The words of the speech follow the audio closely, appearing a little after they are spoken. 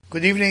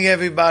Good evening,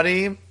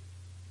 everybody,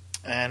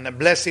 and a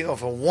blessing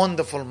of a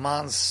wonderful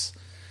month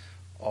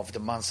of the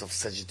month of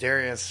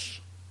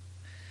Sagittarius,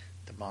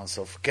 the month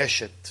of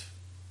Keshet,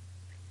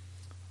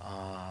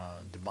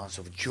 the month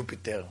of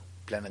Jupiter,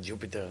 planet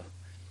Jupiter,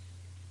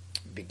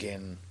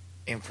 begin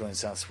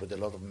influence us with a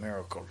lot of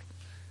miracle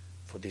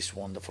for this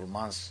wonderful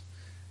month.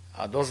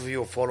 Those of you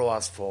who follow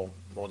us for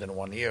more than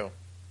 1 year,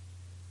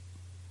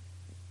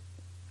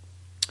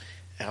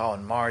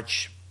 around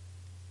March,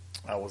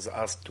 I was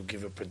asked to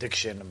give a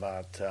prediction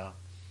about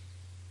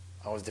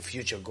how is the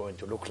future going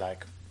to look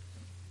like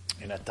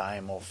in a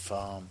time of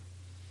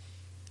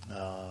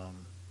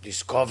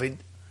this COVID.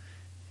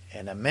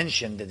 And I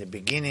mentioned that the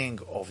beginning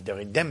of the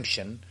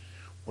redemption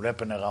will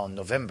happen around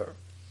November.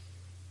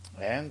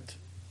 And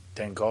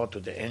thank God to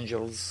the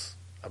angels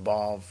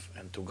above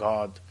and to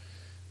God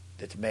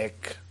that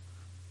make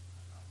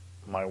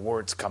my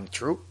words come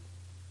true,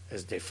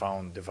 as they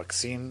found the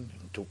vaccine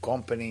in 2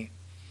 companies.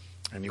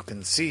 And you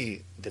can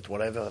see that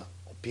whatever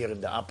appear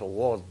in the upper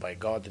world by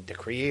God, the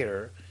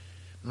Creator,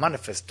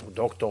 manifests through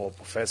doctor or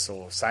professor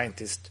or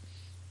scientist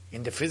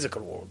in the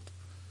physical world.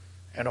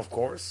 And of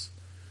course,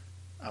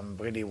 I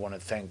really want to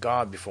thank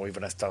God before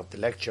even I start the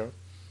lecture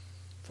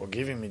for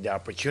giving me the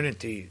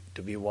opportunity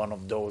to be one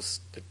of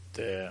those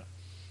that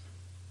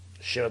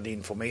share the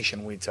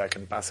information with, so I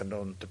can pass it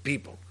on to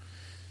people.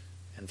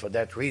 And for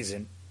that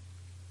reason,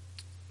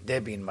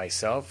 Debbie and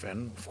myself,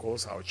 and of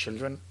course our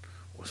children,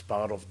 was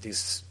part of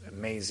this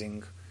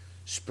amazing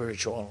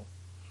spiritual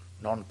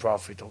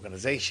non-profit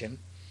organization,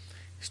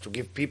 is to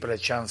give people a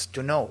chance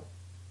to know,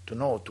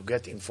 to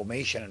get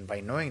information, and by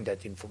knowing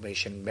that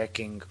information,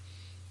 making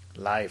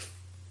life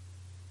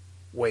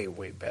way,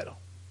 way better.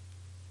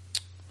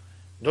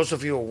 Those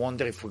of you who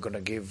wonder if we're going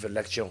to give a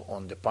lecture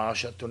on the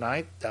Parsha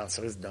tonight, the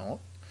answer is no,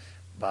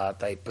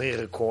 but I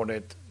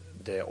pre-recorded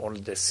all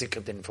the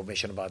secret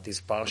information about this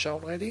Parsha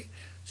already,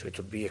 so it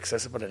will be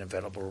accessible and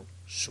available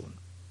soon.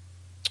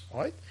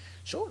 Alright,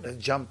 so let's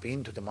jump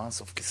into the month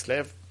of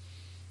Kislev,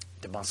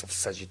 the month of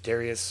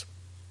Sagittarius,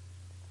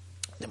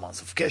 the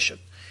month of Keshet,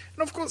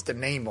 and of course the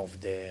name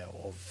of the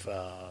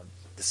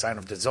sign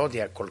of the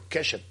zodiac called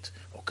Keshet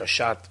or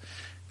Kashat.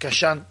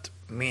 Kashat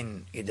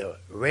mean either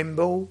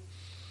rainbow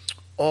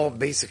or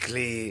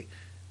basically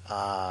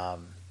try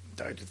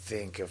to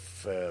think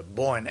of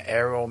bow and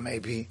arrow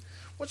maybe.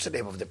 What's the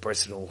name of the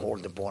person who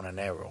holds the bow and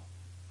arrow?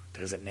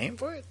 There is a name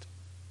for it?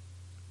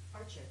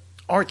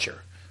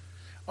 Archer.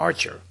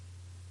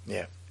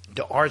 Yeah,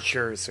 the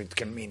archer, so it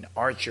can mean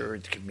archer,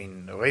 it can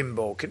mean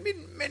rainbow, it can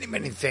mean many,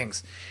 many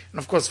things. And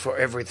of course, for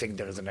everything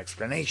there is an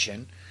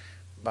explanation.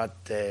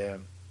 But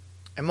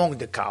among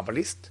the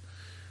Kabbalists,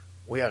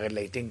 we are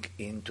relating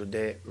into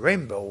the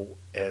rainbow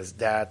as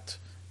that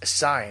a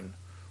sign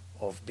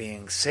of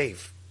being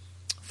safe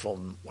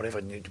from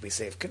whatever need to be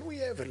safe. Can we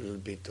have a little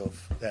bit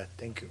of that?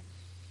 Thank you.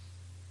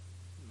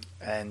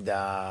 And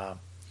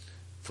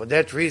for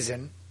that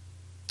reason,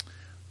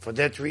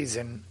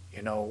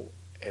 you know,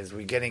 as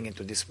we're getting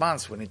into this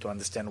month, we need to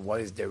understand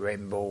what is the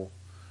rainbow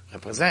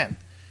represent.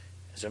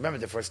 So remember,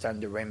 the first time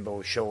the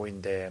rainbow showed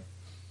in the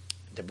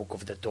book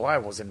of the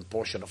Torah was in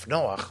portion of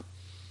Noah,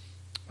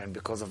 and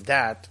because of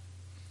that,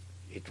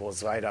 it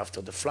was right after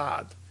the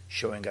flood,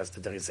 showing us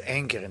that there is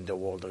anger in the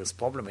world, there is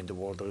problem in the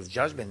world, there is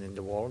judgment in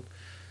the world,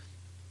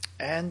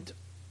 and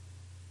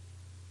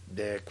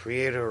the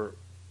Creator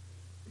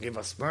gave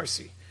us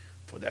mercy.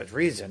 For that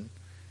reason,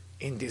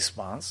 in this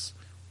month,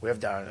 we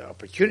have the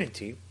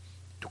opportunity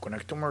to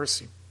connect to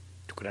mercy,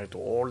 to connect to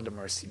all the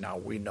mercy. Now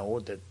we know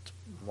that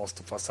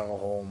most of us are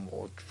home,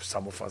 or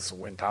some of us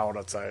went out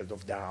outside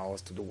of the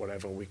house to do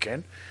whatever we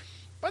can.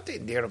 But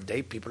in the end of the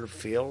day, people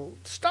feel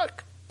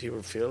stuck.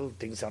 People feel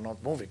things are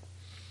not moving.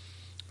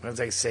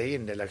 As I say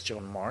in the lecture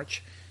on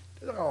March,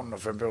 around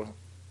November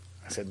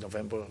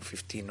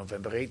 15,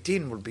 November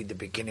 18 will be the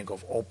beginning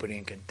of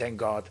opening, and thank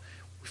God,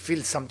 we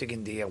feel something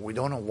in the air. We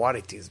don't know what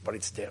it is, but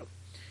it's there.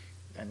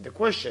 And the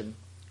question,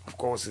 of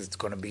course, is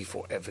going to be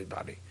for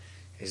everybody.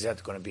 Is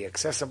that going to be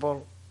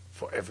accessible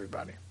for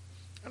everybody?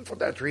 And for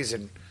that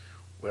reason,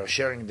 we are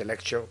sharing the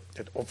lecture,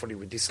 that hopefully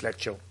with this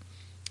lecture,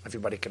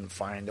 everybody can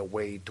find a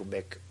way to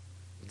make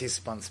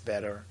this month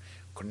better,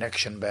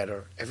 connection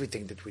better,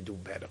 everything that we do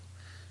better.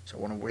 So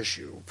I want to wish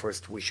you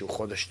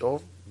Chodesh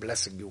Tov,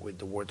 blessing you with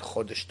the word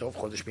Chodesh Tov.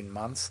 Chodesh means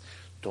months,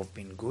 Tov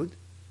means good.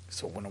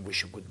 So I want to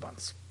wish you good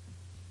months.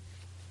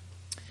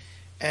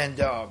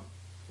 And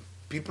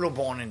people who are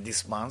born in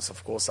this month,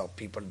 of course, are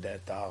people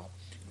that are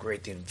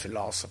great in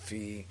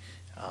philosophy,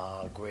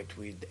 great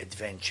with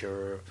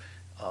adventure,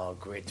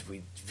 great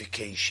with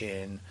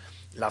vacation,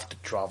 love to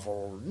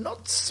travel,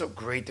 not so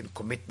great in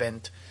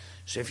commitment.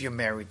 So if you're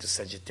married to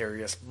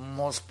Sagittarius,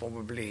 most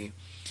probably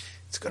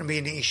it's going to be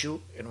an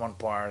issue in one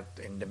part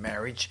in the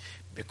marriage,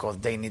 because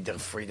they need their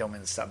freedom,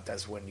 and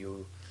sometimes when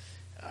you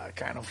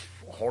kind of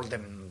hold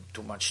them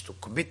too much to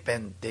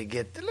commitment, they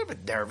get a little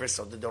bit nervous,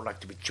 or they don't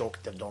like to be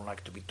choked, they don't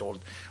like to be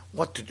told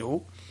what to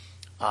do.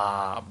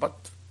 But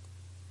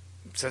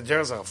so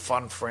there's a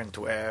fun friend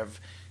to have,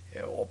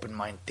 open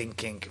mind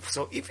thinking.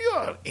 So if you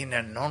are in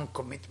a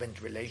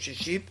non-commitment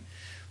relationship,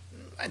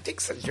 I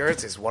think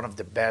Sagittarius is one of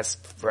the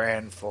best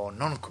friends for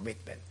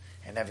non-commitment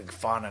and having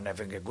fun and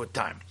having a good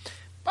time.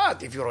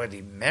 But if you're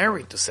already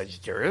married to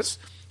Sagittarius,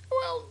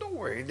 well, don't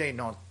worry, they're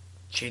not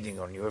cheating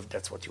on you if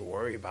that's what you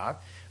worry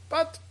about.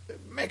 But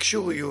make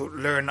sure you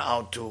learn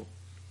how to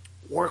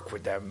work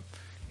with them.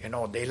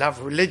 They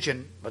love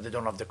religion, but they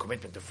don't have the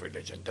commitment of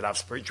religion. They love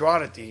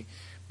spirituality,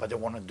 but they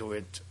want to do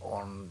it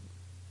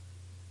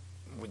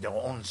with their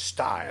own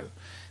style.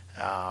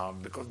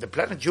 Because the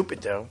planet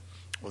Jupiter,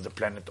 or the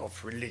planet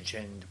of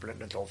religion, the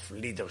planet of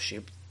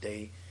leadership,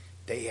 they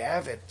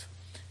have it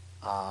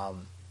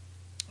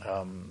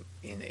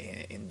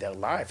in their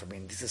life. I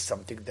mean, this is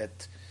something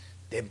that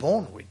they're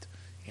born with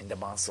in the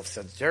months of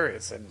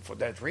Sagittarius, and for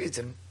that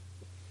reason,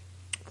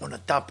 want to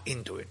tap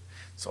into it.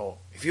 So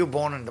if you're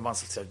born in the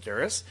month of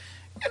Sagittarius,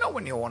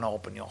 when you want to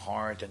open your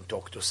heart and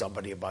talk to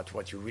somebody about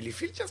what you really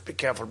feel, just be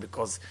careful,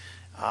 because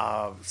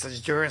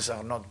Sagittarians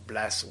are not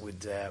blessed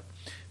with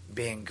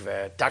being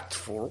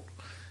tactful.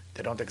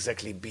 They don't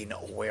exactly being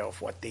aware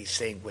of what they're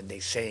saying when they're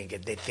saying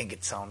it. They think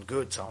it sounds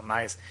good, sound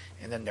nice,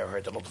 and then they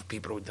hurt a lot of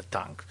people with the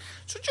tongue.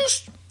 So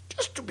just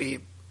to be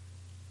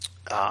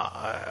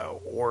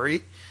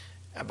worried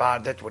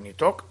about that when you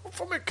talk.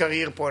 From a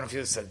career point of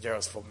view,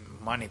 Sagittarius, from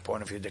money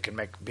point of view, they can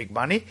make big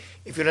money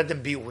if you let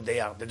them be who they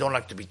are. They don't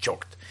like to be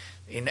choked.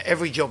 In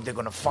every job, they're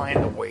going to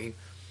find a way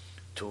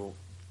to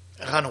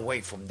run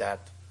away from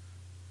that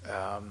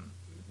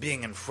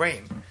being in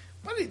frame.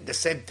 But at the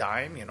same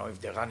time,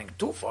 if they're running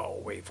too far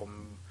away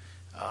from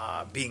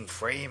being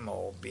frame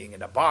or being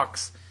in a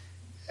box,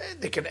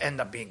 they can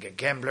end up being a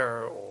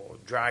gambler or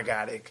drug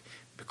addict,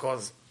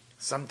 because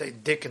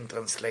sometimes they can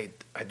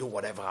translate "I do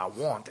whatever I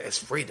want" as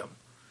freedom,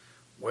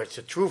 whereas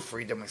the true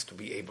freedom is to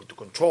be able to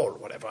control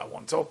whatever I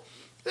want. So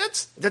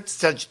that's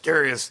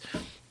Sagittarius,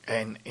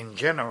 and in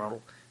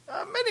general,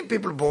 many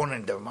people born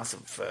in the month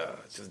of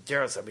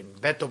Sagittarius. I mean,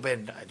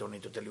 Beethoven. I don't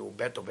need to tell you who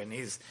Beethoven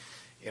is.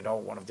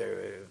 One of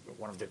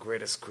the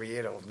greatest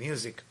creator of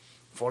music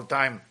of all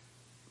time.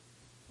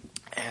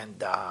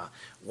 And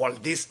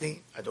Walt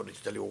Disney. I don't need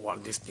to tell you who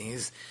Walt Disney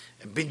is.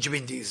 And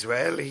Benjamin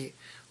Disraeli.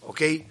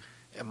 Okay.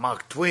 And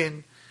Mark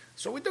Twain.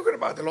 So we're talking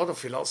about a lot of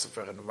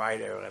philosophers and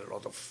writers and a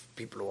lot of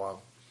people who are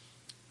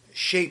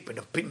shape an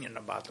opinion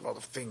about a lot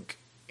of things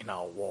in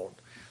our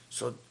world.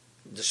 So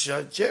the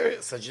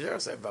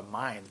Sagittarius have a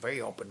mind,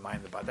 very open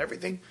mind about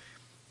everything.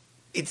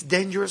 It's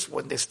dangerous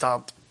when they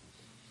start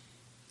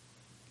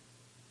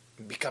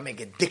becoming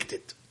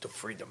addicted to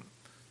freedom.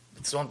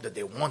 It's not that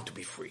they want to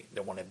be free.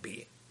 They want to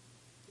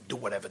do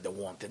whatever they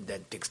want, and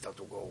then things start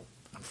to go,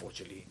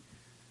 unfortunately,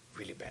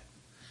 really bad.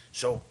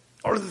 So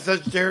all of the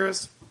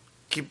Sagittarius,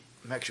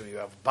 make sure you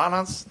have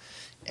balance.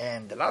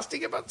 And the last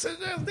thing about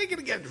Sagittarius, they're going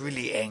to get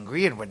really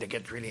angry, and when they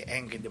get really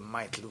angry, they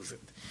might lose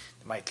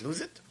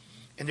it.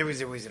 And there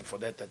is a reason for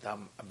that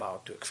I'm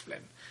about to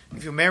explain.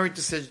 If you're married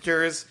to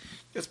Sagittarius,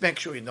 just make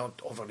sure you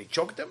don't overly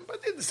choke them,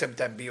 but at the same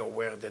time be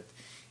aware that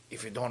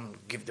if you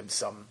don't give them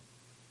some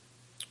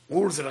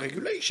rules and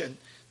regulation,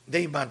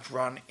 they might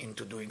run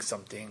into doing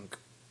something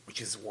which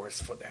is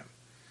worse for them.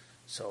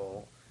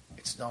 So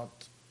it's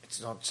not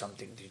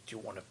something that you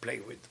want to play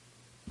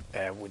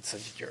with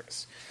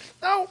Sagittarius.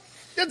 Now,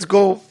 let's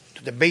go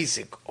to the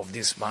basic of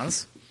this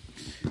month.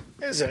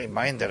 As a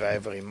reminder, I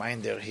have a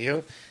reminder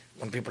here.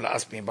 When people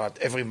ask me about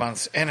every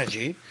month's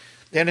energy,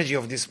 the energy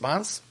of this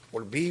month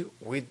will be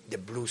with the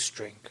blue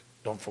string.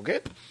 Don't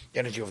forget, the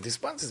energy of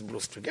this month is blue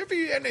string.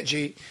 Every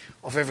energy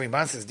of every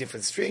month is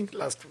different string.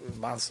 Last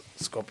month,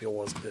 Scorpio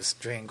was the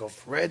string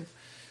of red.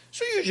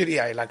 So usually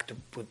I like to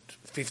put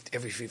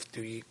every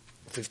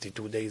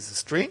 52 days a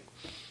string.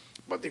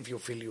 But if you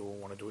feel you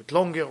want to do it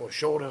longer or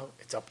shorter,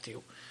 it's up to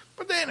you.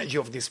 But the energy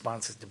of this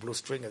month is the blue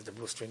string, as the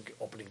blue string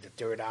opening the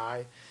third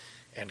eye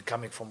and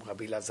coming from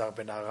Rabbi Lazar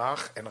ben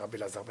Arach and Rabbi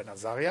Lazar ben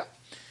Azariah,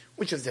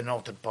 which is the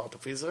northern part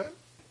of Israel,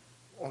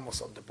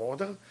 almost on the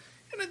border.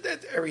 And in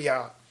that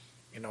area,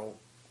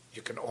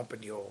 you can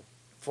open your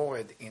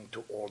forehead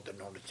into all the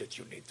knowledge that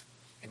you need.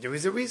 And there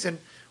is a reason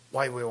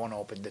why we want to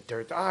open the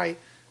third eye.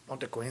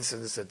 Not a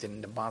coincidence that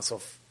in the month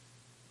of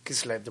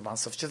Kislev, the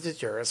month of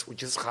Sagittarius,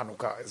 which is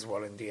Hanukkah as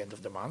well in the end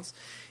of the month,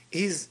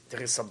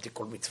 there is something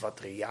called mitzvah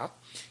riyah.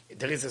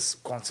 There is this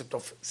concept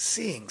of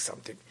seeing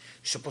something.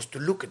 You're supposed to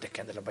look at the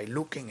candle. And by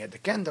looking at the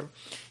candle,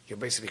 you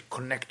basically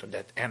connect to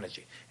that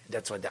energy. And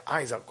that's why the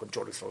eyes are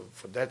controlled. So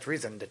for that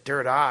reason, the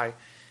third eye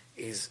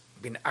is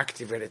being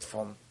activated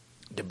from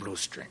the blue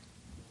string.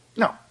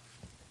 Now,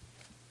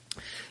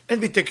 let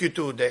me take you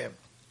to the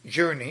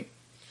journey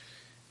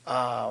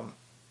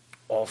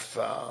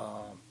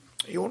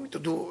you want me to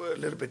do a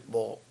little bit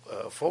more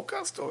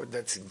focused, or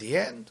that's in the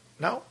end?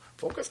 Now?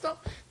 Focus now?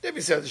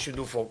 Debbie said I should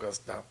do focus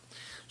now.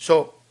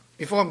 So,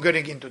 before I'm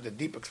getting into the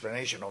deep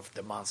explanation of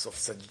the months of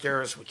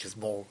Sagittarius, which is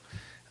more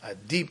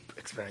deep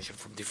explanation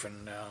from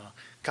different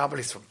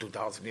Kabbalists from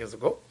 2,000 years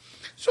ago.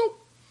 So,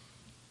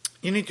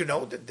 you need to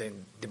know that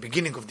the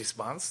beginning of this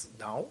month,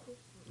 now,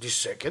 this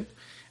second,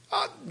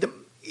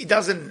 it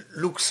doesn't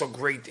look so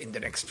great in the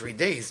next 3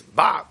 days,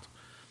 but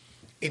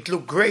it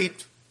looked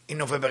great in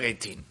November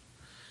 18.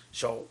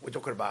 So we're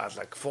talking about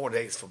like 4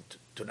 days from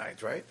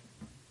tonight, right?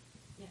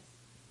 Yes.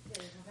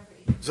 Today is November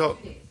 18th. So,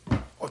 2 days.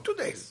 or 2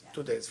 days, Yeah.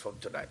 2 days from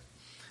tonight.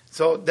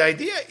 So the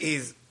idea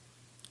is,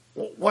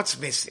 what's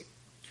missing?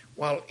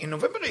 Well, in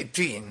November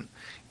 18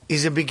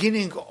 is the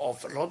beginning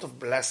of a lot of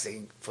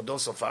blessing for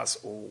those of us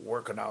who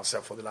work on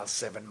ourselves for the last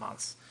 7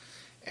 months,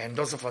 and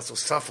those of us who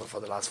suffer for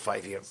the last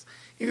 5 years.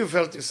 If you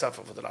felt you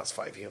suffer for the last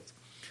 5 years,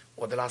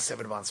 or the last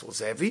 7 months was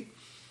heavy,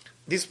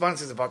 this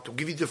month is about to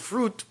give you the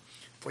fruit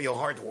for your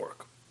hard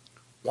work.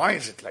 Why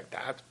is it like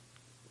that?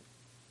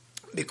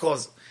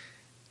 Because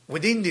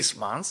within this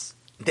month,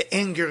 the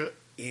anger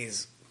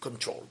is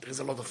controlled. There is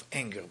a lot of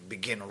anger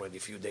began already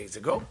a few days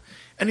ago,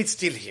 and it's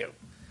still here.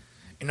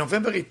 In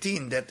November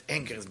 18, that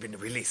anger has been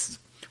released.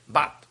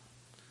 But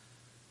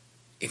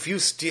if you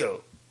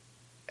still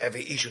have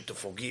an issue to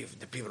forgive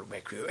the people who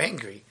make you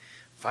angry,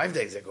 5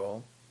 days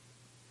ago,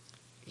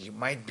 you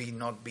might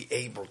not be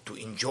able to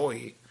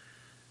enjoy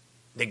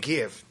the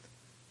gift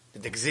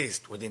that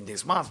exists within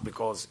this month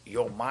because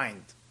your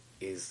mind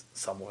is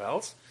somewhere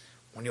else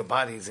when your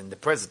body is in the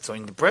present. So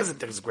in the present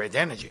there is great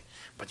energy,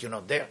 but you're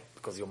not there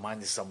because your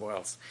mind is somewhere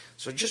else.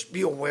 So just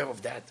be aware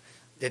of that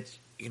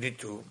you need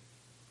to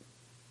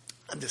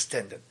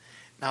understand it.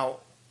 Now,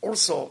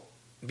 also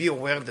be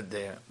aware that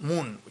the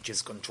moon, which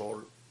is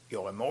control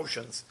your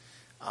emotions,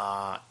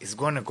 is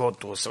going to go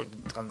through a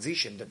certain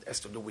transition that has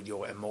to do with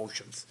your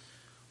emotions.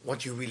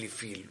 What you really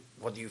feel,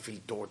 what do you feel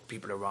toward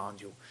people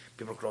around you,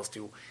 people close to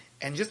you.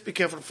 And just be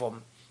careful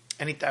from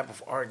any type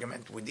of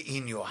argument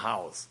within your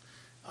house,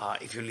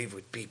 if you live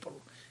with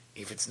people.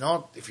 If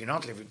you're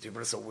not living with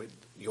people, so with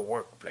your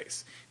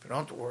workplace. If you're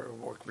not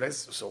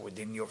workplace, so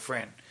within your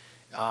friend.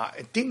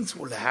 Things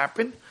will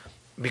happen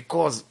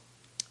because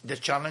the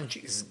challenge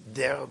is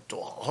there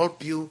to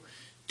help you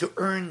to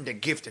earn the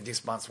gift that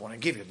this month want to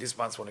give you. This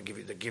month want to give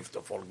you the gift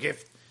of all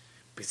gift,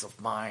 peace of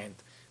mind,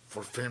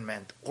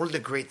 fulfillment, all the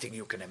great thing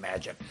you can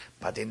imagine.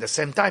 But in the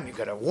same time, you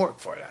got to work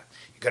for that.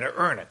 You got to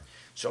earn it.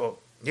 So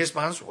this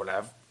month we'll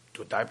have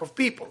two type of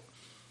people.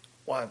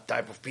 One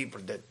type of people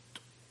that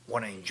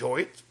want to enjoy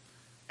it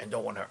and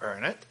don't want to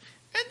earn it,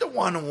 and the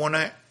one who want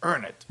to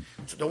earn it.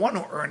 So the one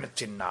who earn it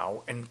till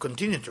now and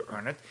continue to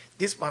earn it,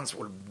 this month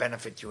will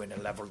benefit you in a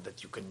level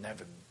that you can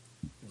never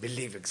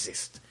believe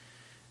exists.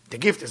 The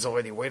gift is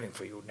already waiting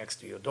for you next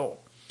to your door.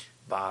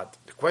 But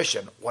the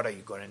question, what are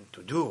you going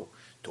to do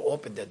to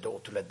open that door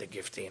to let the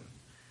gift in?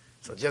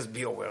 So just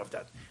be aware of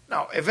that.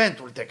 Now,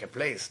 event will take a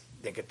place.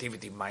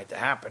 Negativity might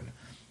happen.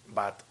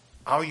 But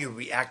how you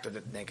react to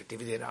that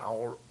negativity and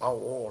how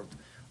old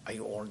are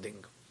you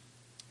holding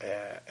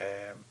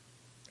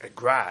a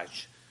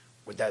grudge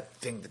with that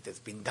thing that has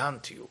been done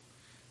to you?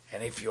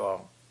 And if you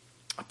are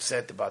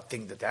upset about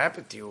things that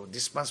happened to you,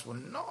 this month will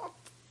not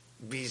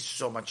be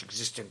so much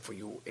existing for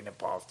you in a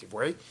positive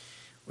way,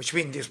 which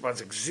means this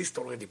month exists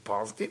already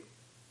positive,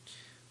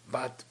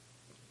 but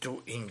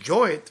to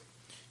enjoy it,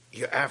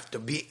 you have to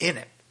be in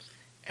it.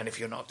 And if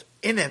you're not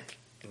in it,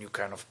 and you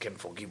kind of can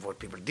forgive what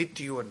people did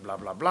to you and blah,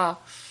 blah, blah,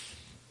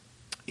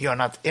 you're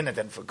not in it,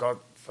 and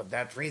for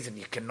that reason,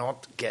 you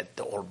cannot get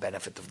the whole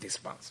benefit of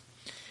this month.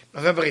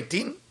 November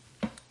 18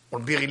 will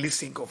be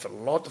releasing of a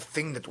lot of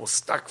things that was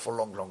stuck for a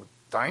long, long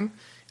time.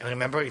 And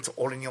remember, it's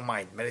all in your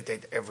mind.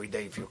 Meditate every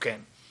day if you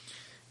can.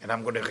 And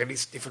I'm going to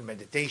release different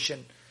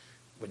meditation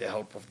with the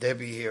help of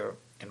Debbie here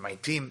and my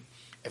team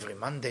every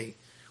Monday.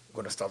 We're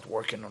going to start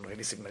working on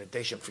releasing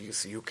meditation for you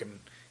so you can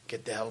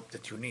get the help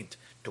that you need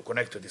to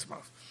connect to this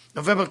month.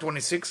 November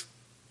 26th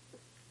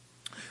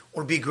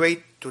will be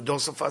great to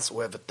those of us who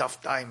have a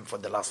tough time for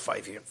the last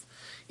 5 years.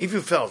 If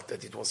you felt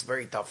that it was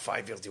very tough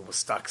 5 years, you were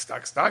stuck,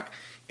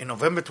 in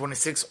November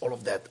 26, all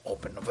of that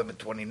open. November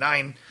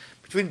 29,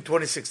 between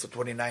 26 to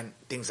 29,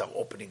 things are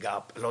opening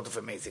up, a lot of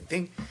amazing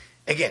things.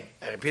 Again,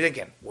 I repeat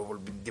again, we will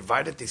be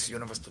divided this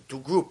universe to two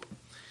groups.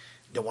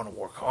 The one who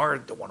work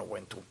hard, the one who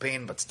went through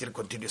pain but still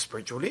continue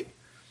spiritually,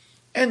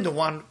 and the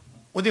one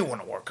who didn't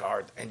want to work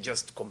hard and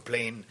just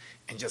complain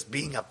and just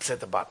being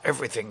upset about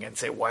everything and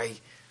say, why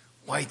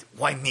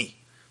me?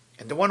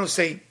 And the one who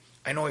say,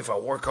 I know if I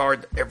work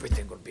hard,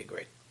 everything will be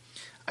great.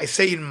 I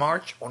say on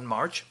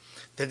March,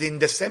 that in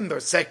December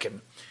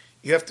 2nd,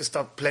 you have to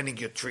start planning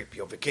your trip,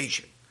 your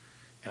vacation.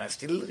 And I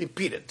still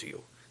repeat it to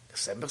you.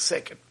 December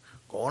 2nd,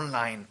 go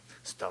online,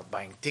 start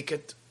buying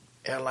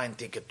airline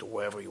ticket to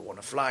wherever you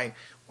want to fly,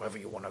 wherever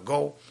you want to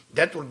go.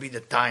 That will be the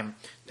time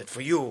that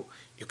for you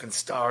can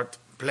start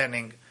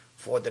planning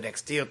for the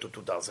next year to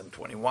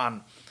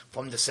 2021.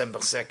 From December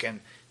 2nd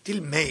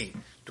till May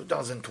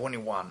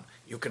 2021,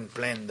 you can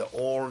plan the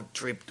whole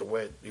trip to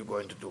where you're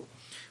going to do.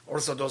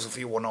 Also, those of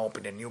you who want to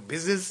open a new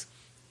business,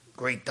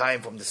 great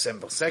time from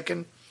December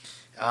 2nd.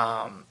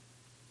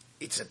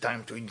 It's a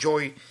time to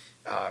enjoy,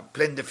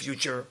 plan the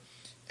future,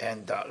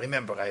 and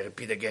remember, I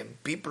repeat again,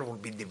 people will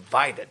be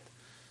divided.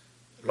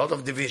 A lot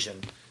of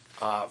division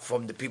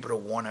from the people who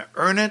want to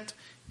earn it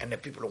and the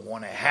people who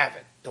want to have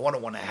it. The one who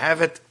want to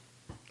have it,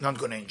 not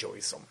going to enjoy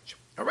it so much.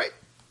 All right?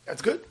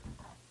 That's good?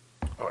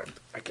 All right.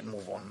 I can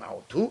move on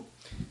now to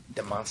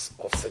the month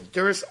of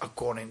Sagittarius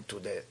according to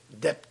the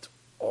depth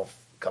of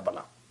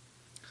Kabbalah.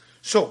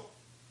 So,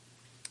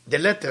 the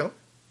letter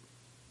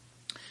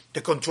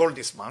to control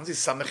this month is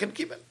Samech and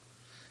Gimel.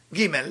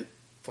 Gimel,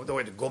 from the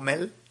word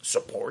Gomel,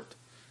 support,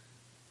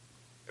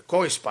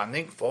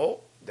 corresponding for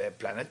the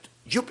planet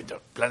Jupiter.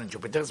 Planet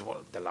Jupiter is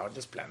the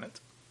largest planet.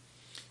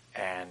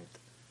 And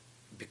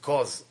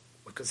because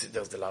we consider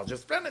it the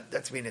largest planet,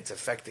 that means it's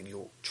affecting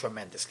you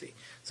tremendously.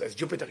 So as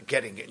Jupiter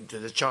getting into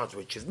the chart,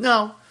 which is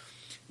now,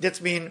 that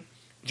means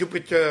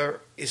Jupiter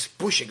is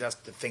pushing us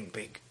to think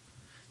big.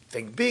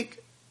 Think big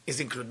is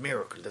include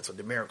miracle. That's what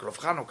the miracle of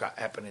Hanukkah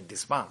happened in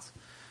this month.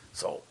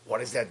 So what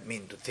does that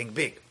mean to think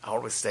big? I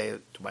always say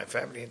to my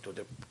family and to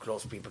the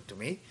close people to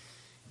me,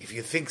 if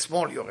you think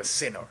small, you're a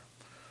sinner.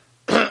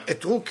 A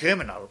true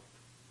criminal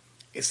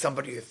is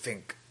somebody who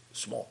think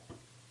small.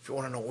 If you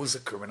want to know who's a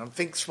criminal,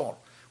 think small.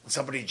 When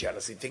somebody is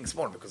jealous, he thinks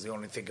small because he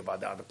only think about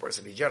the other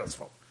person he's jealous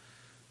from.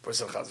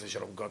 Person has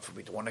of God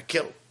forbid to want to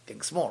kill,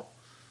 think small.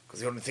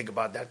 Because you only think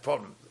about that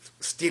problem.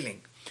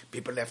 Stealing.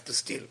 People have to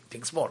steal.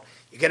 Think small.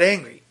 You get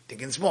angry.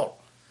 Think in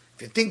small.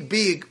 If you think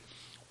big,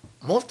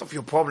 most of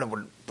your problem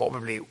will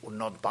probably will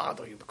not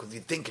bother you because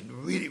you think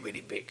really,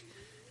 really big.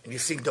 And you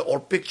think the whole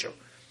picture.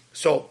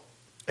 So,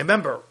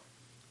 remember,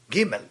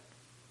 Gimel,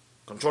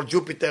 control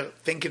Jupiter,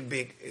 thinking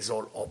big, is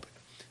all open.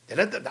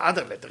 The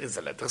other letter is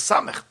the letter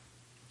Samech,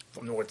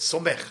 from the word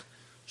Somech,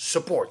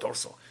 support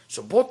also.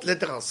 So both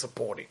letters are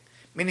supporting,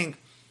 meaning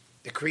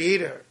the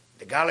Creator,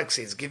 the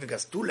galaxy is giving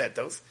us two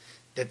letters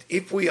that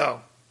if we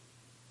are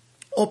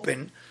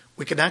open,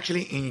 we can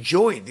actually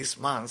enjoy this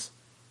month.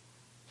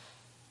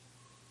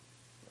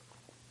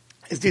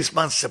 Is this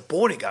month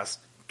supporting us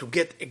to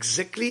get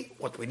exactly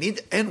what we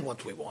need and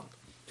what we want?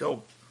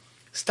 So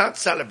start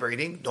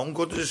celebrating. Don't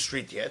go to the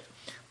street yet,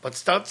 but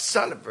start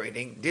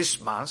celebrating this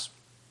month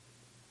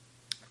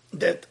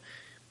that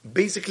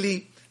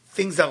basically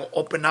things are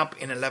open up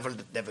in a level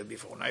that never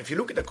before. Now, if you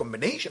look at the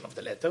combination of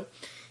the letter,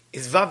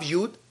 is Vav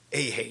Yud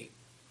Hey Hey.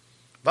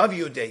 Vav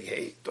Yud Hey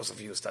Hey, those of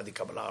you who study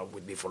Kabbalah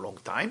with me for a long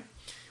time,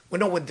 we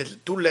know when the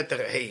two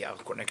letters Hey are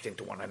connecting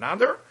to one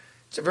another,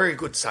 it's a very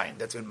good sign.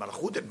 That's when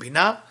Malchut and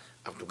Binah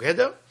are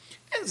together,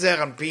 and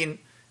Zer and Pin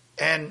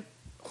and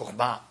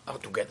Chokhmah are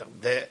together.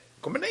 The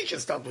combination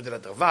starts with the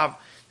letter Vav,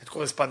 that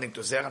corresponding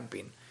to Zer and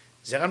Pin.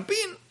 Zer and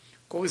Pin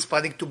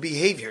corresponding to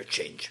behavior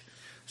change.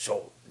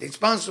 So this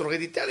month is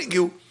already telling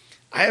you,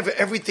 I have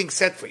everything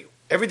set for you,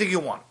 everything you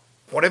want.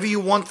 Whatever you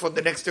want for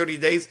the next 30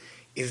 days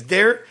is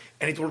there,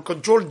 and it will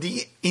control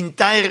the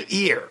entire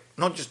year,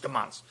 not just the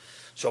months.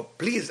 So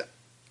please,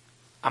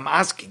 I'm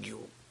asking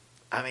you,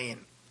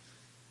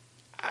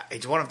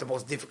 it's one of the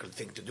most difficult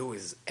things to do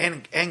is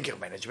anger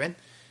management,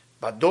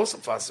 but those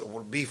of us who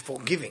will be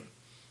forgiving,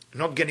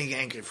 not getting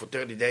angry for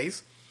 30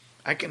 days,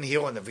 I can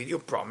here on the video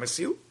promise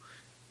you,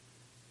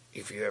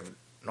 if you have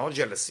no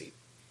jealousy,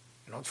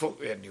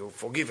 and you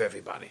forgive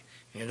everybody,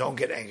 and you don't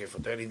get angry for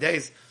 30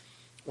 days,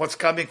 what's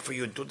coming for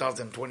you in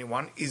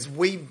 2021 is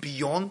way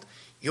beyond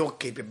your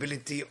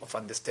capability of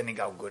understanding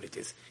how good it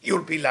is.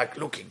 You'll be like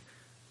looking,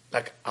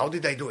 like, how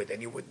did I do it?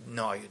 And you would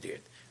know how you did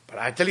it. But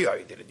I tell you how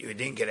you did it. You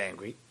didn't get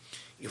angry.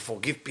 You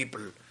forgive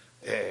people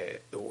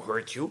who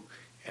hurt you.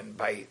 And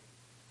by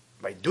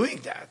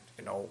doing that,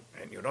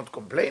 and you're not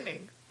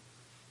complaining,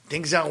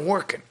 things are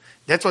working.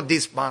 That's what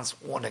these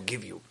months want to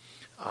give you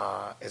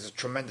as a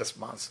tremendous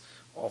month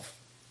of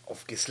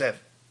Kislev.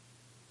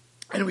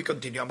 And we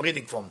continue.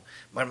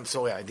 I'm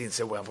sorry, I didn't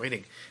say where I'm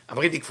reading. I'm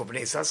reading from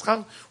Bnei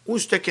Yissaschar,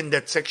 who's taken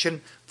that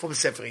section from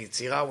Sefer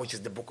Yetzirah, which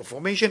is the book of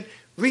formation,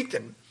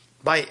 written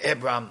by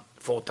Abraham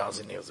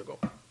 4,000 years ago.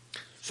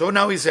 So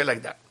now he said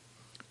like that.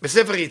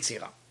 Sefer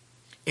Yetzirah,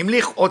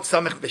 Imlich Od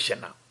Samech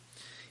B'Shena.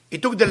 He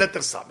took the letter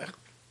Samech.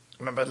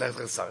 Remember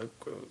letter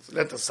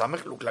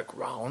Samech look like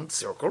round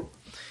circle,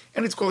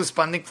 and it's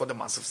corresponding for the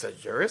month of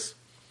Sagittarius.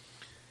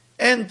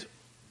 And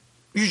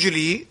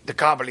usually the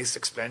Kabbalists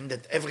explain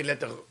that every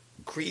letter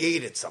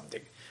created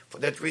something. For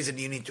that reason,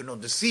 you need to know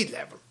the seed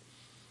level.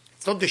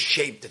 It's not the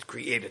shape that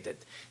created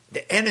it.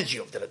 The energy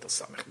of the letter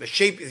Samech. The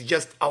shape is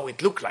just how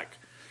it looked like.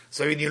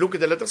 So when you look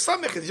at the letter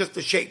Samech, it's just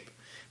the shape.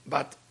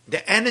 But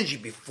the energy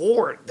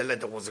before the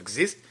letter was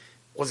exist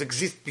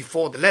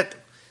before the letter.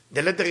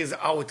 The letter is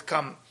how it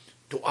come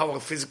to our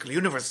physical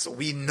universe, so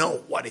we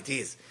know what it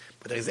is.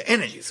 But there is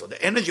energy. So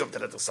the energy of the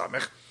letter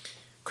Samech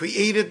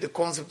created the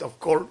concept of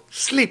called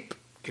sleep.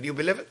 Can you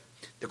believe it?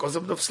 The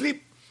concept of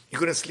sleep. You're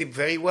going to sleep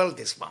very well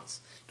this month.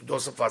 To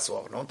those of us who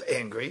are not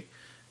angry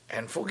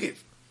and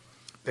forgive.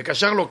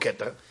 וקשר לו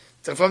כתר,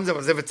 צרפם זה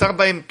וזה, וצר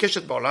בהם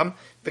קשת בעולם,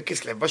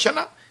 וכסלב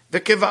בשנה,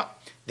 וקיבה.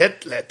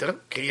 That letter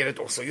created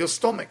also your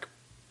stomach.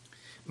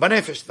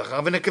 בנפש, זכר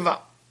ונקבה.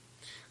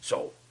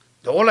 So,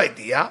 the whole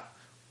idea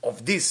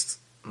of this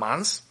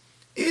month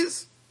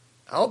is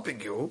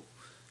helping you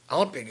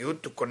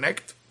to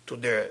connect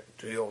to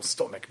your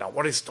stomach. Now,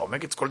 what is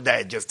stomach? It's called the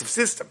digestive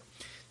system.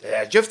 The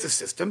digestive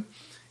system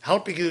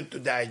helping you to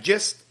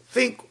digest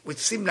things which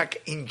seem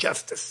like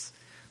injustice.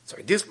 So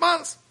this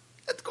month,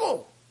 let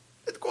go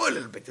a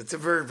little bit. It's a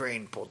very, very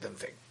important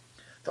thing.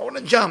 So I want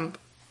to jump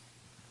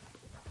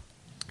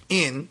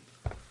in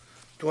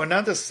to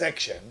another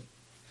section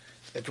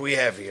that we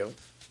have here.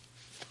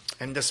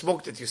 And the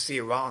smoke that you see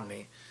around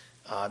me,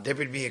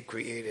 David Meir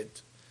created,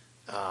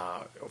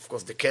 of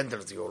course, the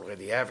candles, you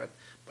already have it,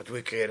 but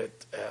we created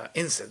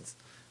incense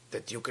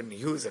that you can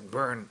use and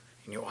burn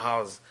in your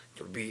house.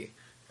 It will be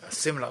a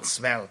similar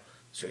smell,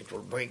 so it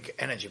will bring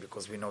energy,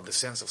 because we know the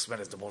sense of smell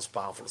is the most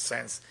powerful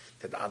sense,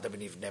 that Adam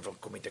and Eve never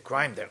commit a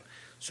crime there.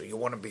 So you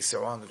want to be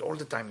surrounded all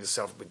the time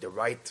yourself with the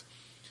right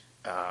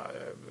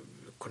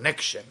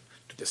connection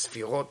to the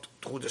Sfirot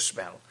through the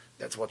smell.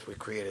 That's what we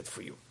created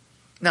for you.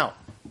 Now,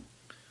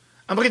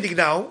 I'm reading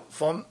now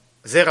from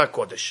Zera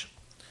Kodesh.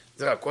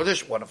 Zera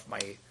Kodesh, one of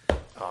my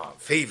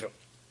favorite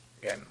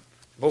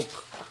book,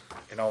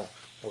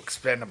 who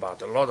explain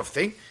about a lot of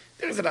things.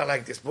 The reason I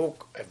like this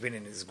book, I've been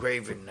in his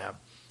grave in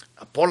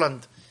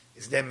Poland.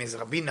 His name is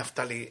Rabbi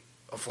Naftali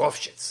of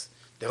Rovshitz,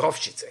 the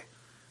Rovshitze.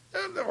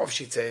 The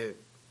Rovshitze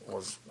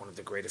was one of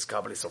the greatest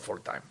Kabbalists of all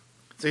time.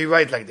 So he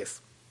writes like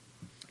this.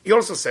 He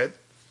also said,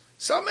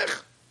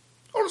 Samech,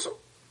 also.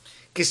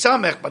 Ki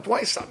Samech, but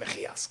why Samech,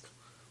 he asked?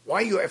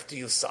 Why you have to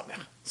use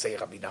Samech? Say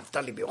Rabbi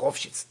Naftali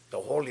Rovshitz, the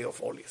Holy of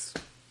Holies.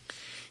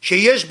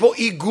 שיש בו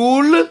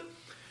עיגול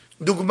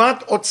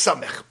דוגמת אות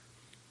סמך.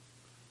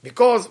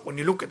 Because when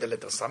you look at the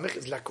letter סמך,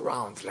 it's like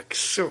round, like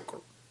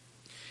circle.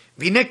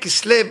 והנה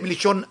כסלו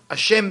מלשון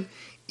השם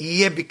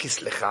יהיה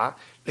בכסלך,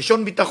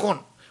 לשון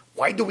ביטחון.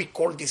 Why do we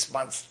call this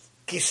month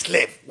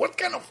Kislev? What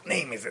kind of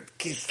name is it?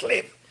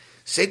 Kislev.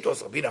 Say to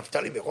us, Rabbi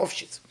Naftali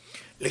Rovshitz,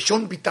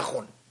 לשון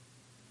ביטחון,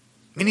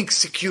 meaning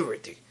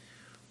security.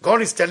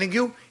 God is telling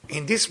you,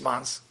 in this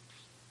month,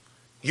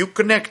 you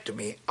connect to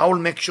me, I will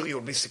make sure you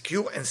will be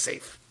secure and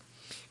safe.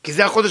 כי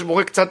זה החודש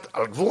בורא קצת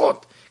על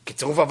גבורות, כי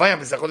צירוף הוויה,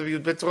 וזה החודש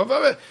בי"ב צירוף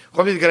הוויה,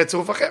 יכול להתגלה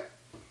צירוף אחר.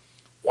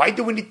 Why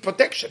do we need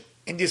protection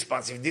in this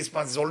month, if this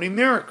month is only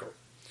miracle?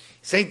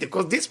 Saying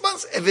because this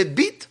month have a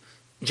bit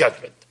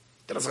judgment.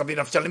 תל אז רבי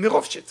נפתלי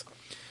מרובשיץ.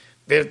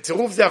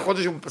 וצירוף זה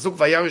החודש הוא בפסוק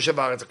וירא יושב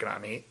בארץ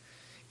הכנעני.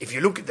 If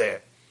you look at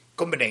the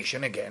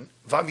combination again,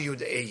 ו' י'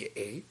 ה'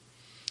 ה',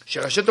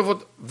 שראשי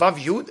תיבות ו'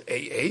 י' ה'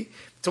 ה',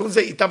 צירוף זה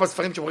איתה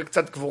בספרים שבורא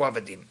קצת גבורה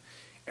ודין.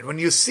 And when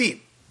you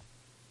see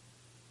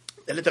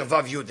the letter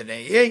Vav Yud and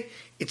A,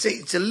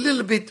 it's a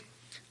little bit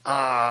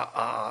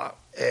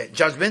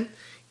judgment.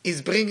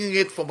 Is bringing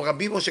it from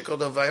Rabbi Moshe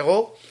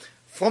Cordovero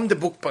from the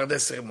book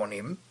Pardes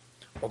Rimonim,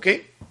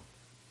 okay?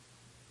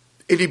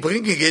 And he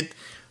bringing it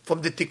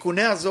from the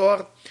Tikkunei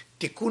HaZohar,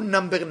 Tikkun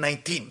number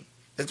 19.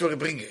 That's where he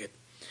bringing it.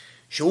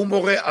 שהוא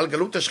מורה על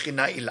גלות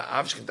השכינה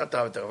אילאב, שכינתת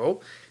תבוא,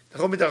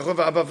 תרחוב מתרחוב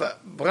ואבא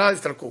וברא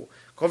הסתלקו.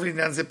 קרוב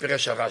לעניין זה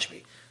פירש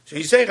הרשב"י. So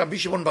you say, Rabbi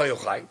Shimon Bar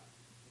Yochai,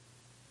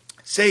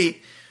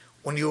 say,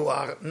 when you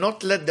are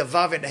not let the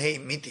Vav and Hey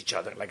meet each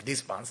other, like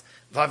this month,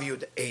 Vav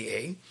Yud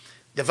A,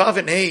 the Vav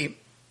and Hey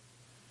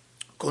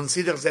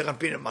consider Zer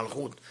Anpin and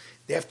Malchut.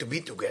 They have to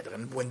be together.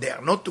 And when they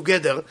are not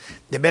together,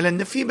 the male and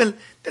the female,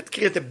 that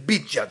create a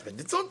big judgment.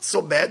 It's not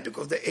so bad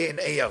because the A and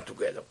A are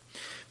together.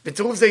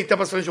 בצירוף זה איתה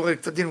בספרים שאומרים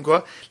קצת דין ומקורה,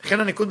 לכן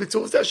הניקוד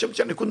בצירוף זה השם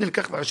שהניקוד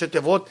נלקח מראשי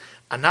תיבות,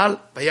 הנ"ל,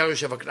 וירא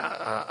יושב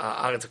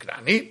הארץ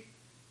הכנעני.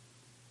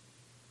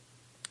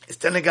 It's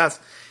telling us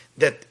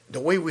that the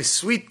way we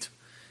sweet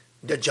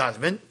the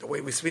judgment,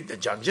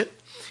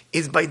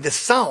 is by the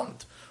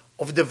sound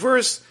of the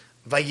verse,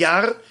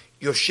 Vayar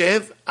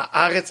Yoshev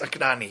Haaretz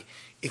Hakna'ani.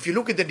 If you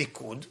look at the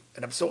Nikud,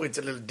 and I'm sorry it's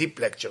a little deep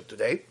lecture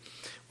today,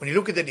 when you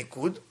look at the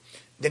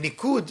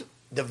Nikud,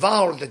 the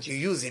vowel that you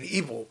use in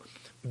Hebrew,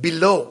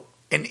 below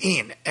and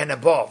in and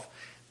above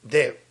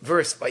the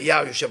verse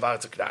Vayar Yoshev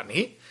Haaretz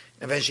Hakna'ani,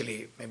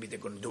 eventually maybe they're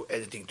going to do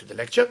editing to the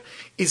lecture,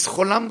 is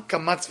Cholam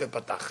Kamatz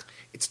Vepatach.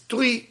 It's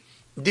 3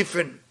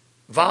 different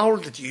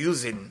vowels that you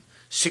use in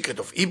Secret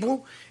of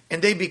Hebrew,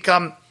 and they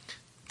become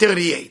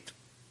 38.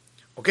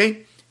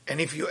 Okay? And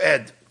if you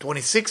add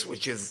 26,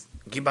 which is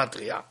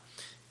Gematria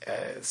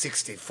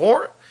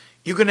 64,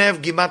 you're going to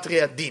have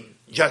Gematria Din,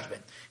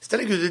 judgment. It's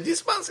telling you that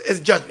this month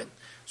is judgment.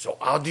 So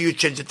how do you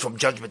change it from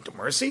judgment to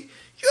mercy?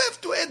 You have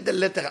to add the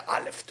letter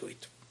Aleph to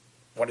it.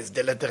 What is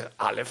the letter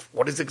Aleph?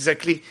 What is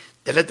exactly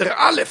the letter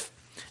Aleph?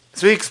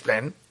 So he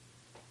explained,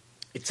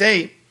 it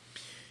say,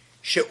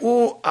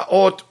 שהוא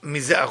האות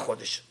מזה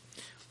החודש.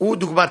 הוא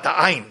דוגמת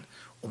העין.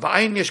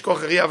 ובעין יש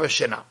כוח הראייה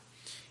והשינה.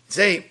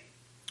 Say,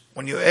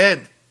 when you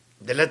add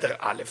the letter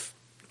Aleph,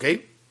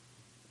 okay,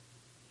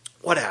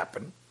 what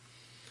happened?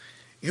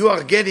 You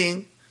are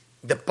getting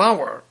the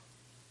power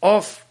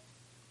of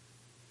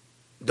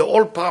the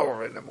all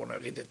power, and I'm going to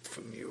read it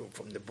from you,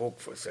 from the book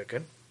for a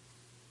second.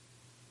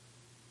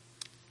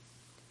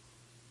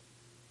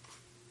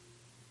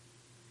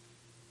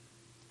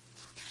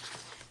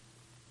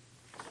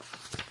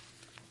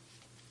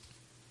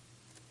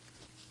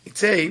 It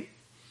say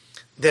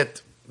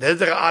that the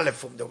letter Aleph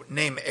from the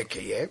name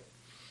Ekeye,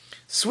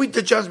 sweet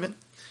the judgment,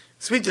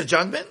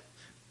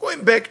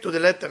 going back to the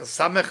letter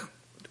Samech,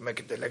 to make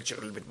it the lecture a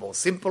little bit more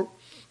simple,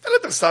 the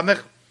letter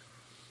Samech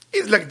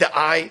is like the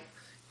eye,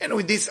 and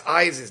with these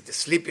eyes is the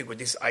sleeping, with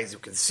these eyes you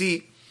can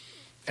see,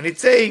 and it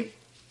say,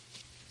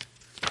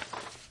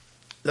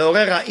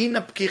 לעורר העין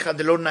הפקיחה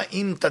דלא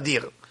נעים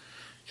תדיר,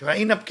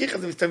 שהעין הפקיחה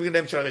זה מסתבר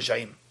להם של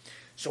הרשעים.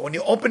 So when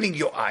you're opening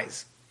your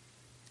eyes,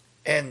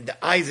 and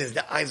the eyes is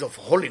the eyes of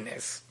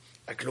holiness,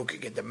 like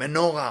looking at the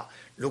menorah,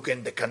 looking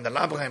at the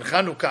candelabra in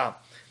Hanukkah.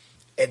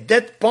 At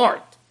that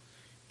part,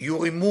 you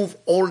remove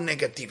all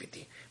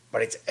negativity.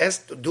 But it has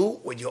to do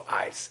with your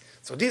eyes.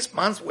 So this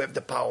month we have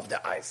the power of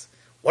the eyes.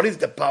 What is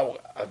the power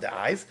of the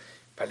eyes?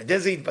 You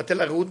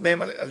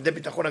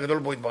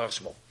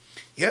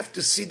have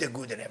to see the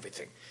good in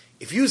everything.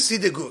 If you see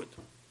the good,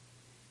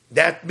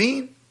 that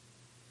means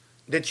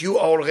that you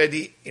are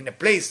already in a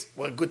place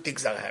where good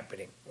things are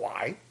happening.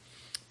 Why?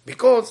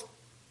 Because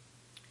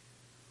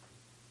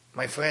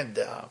my friend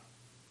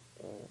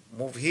who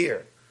moved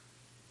here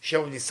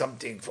showed me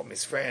something from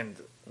his friend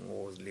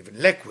who was living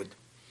in Lakewood.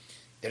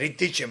 That he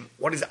teach him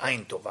what is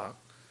Ayin Tova,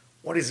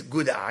 what is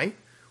good eye,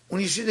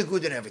 when you see the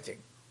good in everything.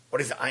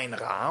 What is Ayin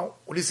Ra,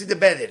 when you see the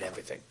bad in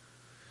everything.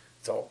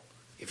 So,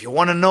 if you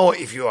want to know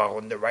if you are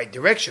on the right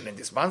direction in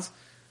this month,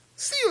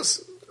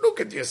 look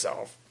at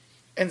yourself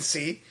and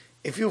see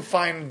if you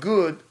find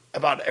good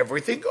about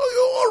everything, or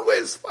you're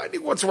always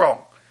finding what's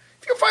wrong.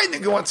 If you're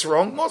finding what's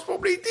wrong, most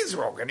probably it is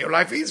wrong, and your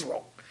life is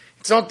wrong.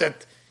 It's not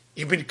that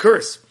you've been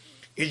cursed.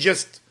 It's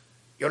just,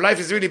 your life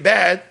is really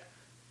bad,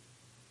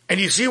 and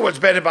you see what's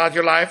bad about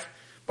your life,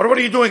 but what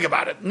are you doing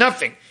about it?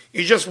 Nothing.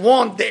 You just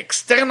want the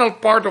external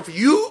part of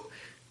you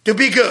to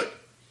be good.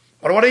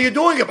 But what are you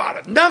doing about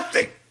it?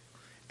 Nothing.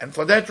 And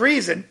for that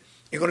reason,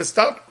 you're going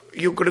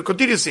to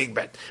continue seeing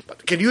bad.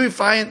 But if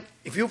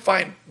you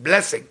find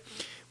blessing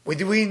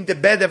within the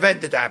bad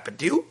event that happened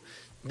to you,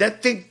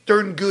 that thing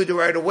turned good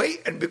right away,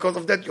 and because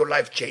of that, your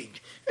life changed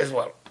as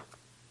well.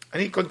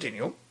 And he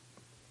continued.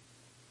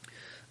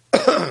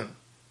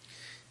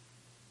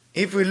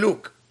 If we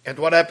look at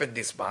what happened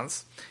this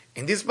month,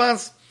 in this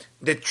month,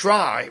 they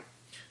try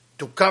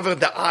to cover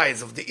the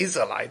eyes of the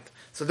Israelite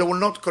so they will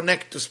not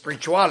connect to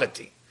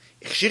spirituality.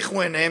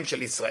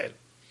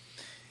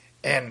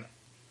 And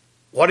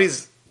what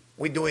is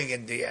we doing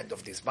in the end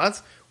of this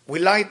month? We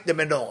light the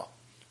menorah,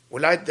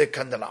 we light the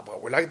candelabra,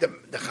 we light the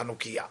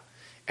Chanukiah.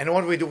 And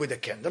what we do with the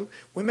candle,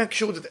 we make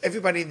sure that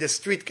everybody in the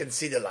street can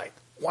see the light.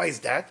 Why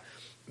is that?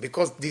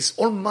 Because this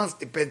whole month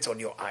depends on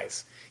your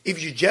eyes.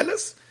 If you're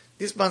jealous,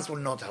 this month will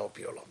not help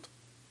you a lot.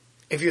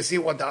 If you see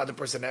what the other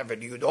person has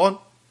and you don't,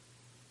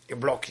 you're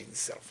blocking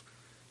yourself.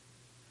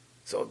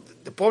 So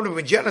the problem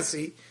with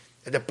jealousy,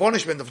 the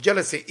punishment of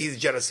jealousy is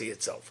jealousy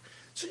itself.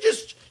 So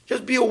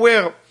just be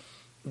aware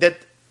that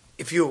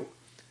if you're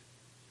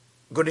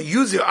going to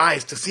use your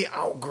eyes to see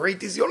how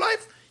great is your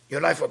life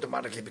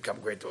automatically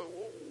becomes great.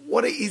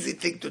 What an easy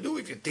thing to do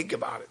if you think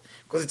about it,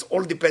 because it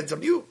all depends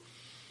on you.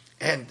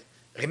 And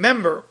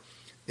remember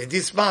that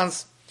this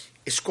month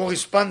is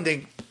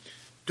corresponding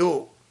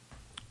to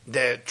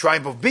the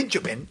tribe of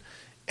Benjamin,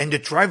 and the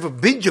tribe of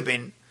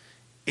Benjamin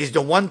is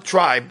the one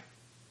tribe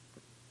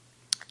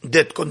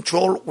that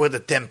control where the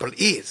temple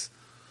is.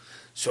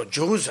 So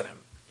Jerusalem,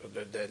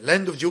 the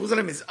land of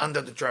Jerusalem is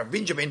under the tribe of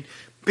Benjamin.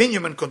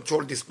 Benjamin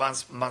controlled this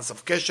month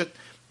of Keshet,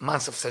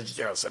 month of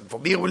Sagittarius. And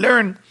from here we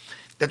learn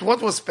that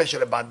what was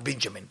special about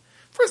Benjamin.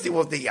 First, he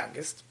was the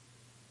youngest.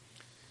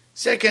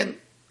 Second,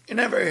 you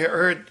never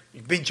heard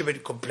Benjamin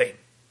complain.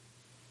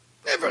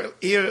 Never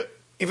hear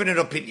even an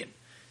opinion.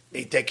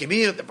 They take him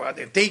here, the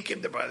brother take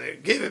him, the brother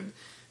give him.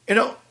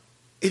 You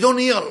don't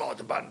hear a lot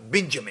about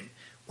Benjamin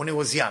when he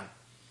was young.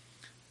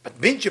 But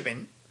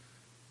Benjamin,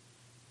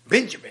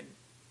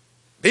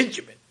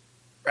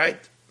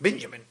 right?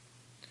 Benjamin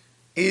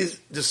is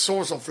the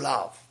source of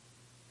love.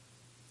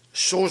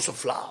 Source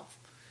of love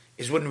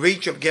is when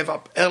Rachel gave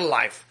up her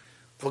life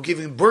for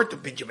giving birth to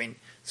Benjamin,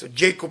 so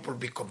Jacob will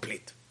be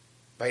complete.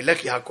 By Lech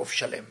Yaakov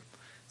Shalem.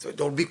 So it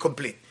will be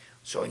complete.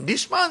 So in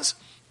this month,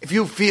 if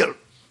you feel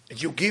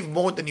that you give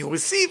more than you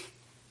receive,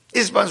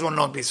 this month will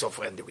not be so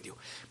friendly with you.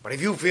 But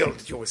if you feel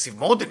that you receive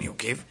more than you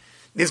give,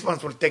 this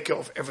month will take care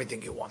of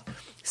everything you want.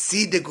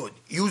 See the good.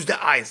 Use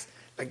the eyes.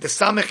 Like the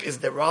Samech is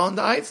the round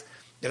eyes,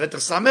 the letter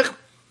Samech,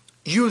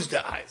 use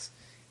the eyes.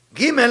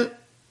 Gimel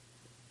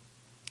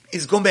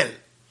is Gomel.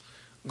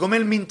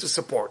 Gomel means to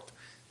support.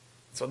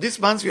 So this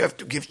month you have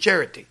to give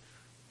charity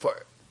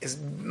for as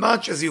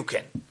much as you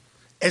can.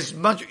 As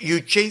much you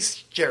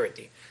chase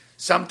charity.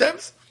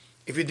 Sometimes,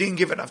 if you didn't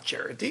give enough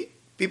charity,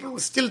 people will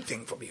steal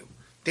things from you.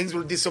 Things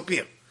will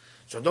disappear.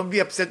 So don't be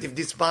upset if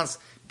this month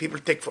people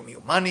take from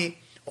you money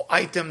or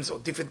items or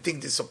different things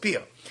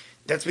disappear.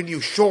 That's when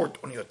you're short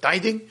on your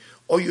tithing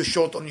or you're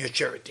short on your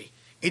charity.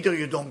 Either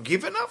you don't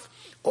give enough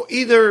or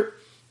either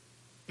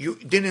you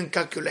didn't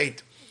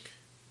calculate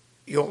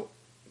your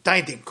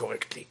tithing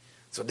correctly.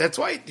 So that's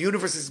why the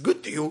universe is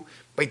good to you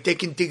by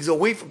taking things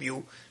away from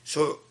you,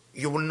 so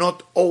you will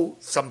not owe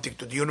something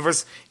to the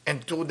universe,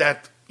 and through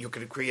that you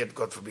can create,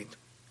 God forbid,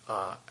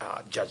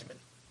 judgment.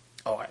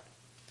 All right,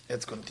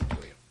 let's continue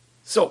here.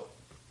 So,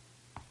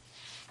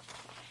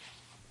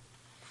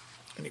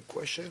 any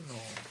question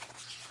or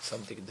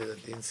something that I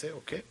didn't say?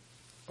 Okay,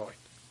 all right.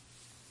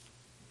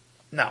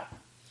 Now,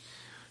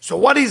 so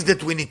what is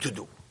that we need to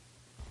do?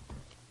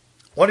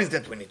 What is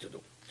that we need to do?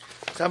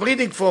 So I'm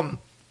reading from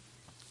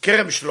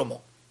Kerem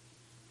Shlomo.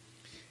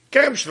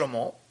 Kerem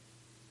Shlomo,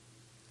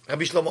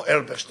 Rabbi Shlomo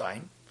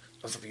Elberstein,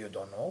 those of you who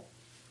don't know,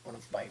 one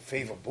of my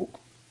favorite book,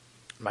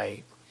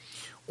 my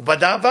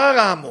ובדבר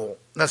האמור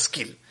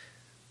נשכיל.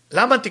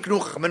 למה תקנו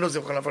חכמינו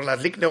זכרם לברכה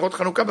להדליק נרות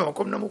חנוכה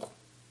במקום נמוך?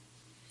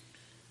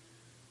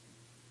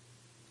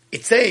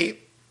 It say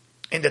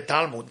in the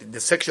Talmud, in the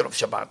section of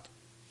Shabbat,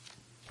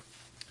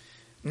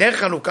 נר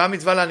חנוכה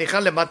מצווה להניחה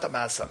למטה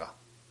מ10.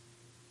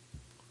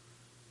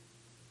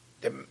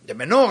 The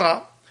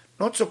menorah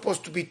not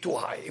supposed to be too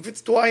high. If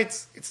it's too high,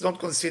 it's not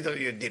considered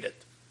you did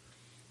it.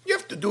 You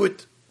have to do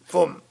it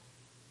from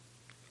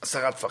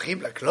 10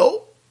 טפחים, like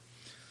low,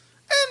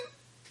 and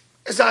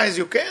as high as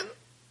you can,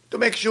 to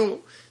make sure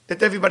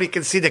that everybody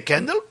can see the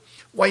candle.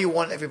 Why you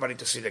want everybody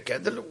to see the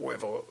candle,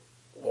 whoever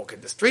walk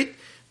in the street?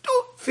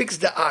 To fix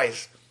the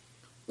eyes.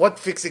 What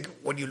fixing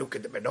when you look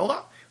at the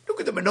menorah? Look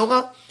at the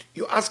menorah,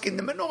 you're asking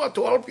the menorah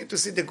to help you to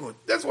see the good.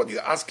 That's what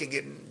you're asking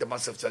in the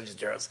month of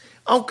Sagittarius.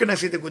 How can I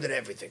see the good in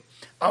everything?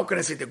 How can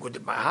I see the good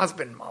in my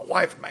husband, my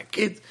wife, my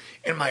kids,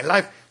 in my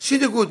life? See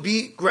the good,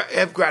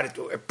 have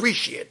gratitude,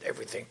 appreciate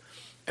everything.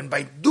 And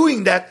by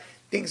doing that,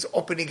 things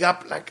opening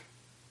up like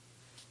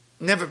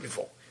never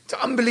before. It's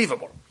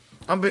unbelievable.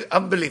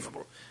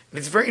 Unbelievable. And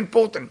it's very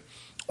important.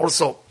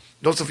 Also,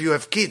 those of you who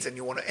have kids and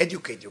you want to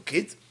educate your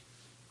kids,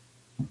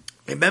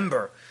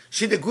 remember,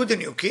 see the good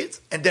in your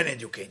kids and then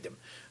educate them.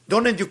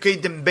 Don't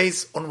educate them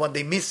based on what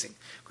they're missing.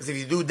 Because if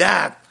you do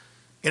that,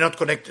 you're not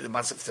connected to the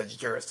month of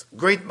Sagittarius.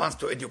 Great month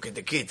to educate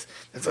the kids.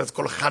 That's why it's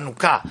called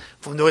Chanukah,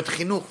 from the word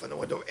chinuch, from the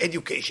word of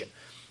education.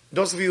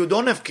 Those of you who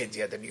don't have kids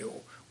yet and you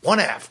want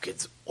to have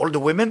kids, all the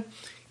women,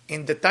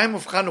 in the time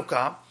of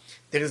Chanukah,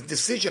 there is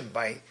decision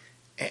by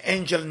an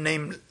angel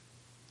named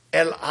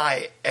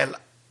L-I-L-I-A.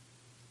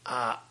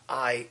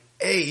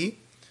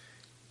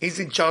 He's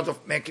in charge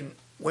of making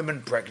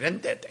women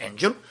pregnant, that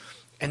angel.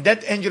 And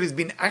that angel has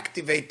been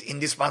activated in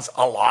this month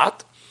a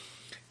lot,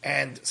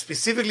 and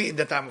specifically in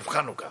the time of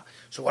Chanukah.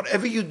 So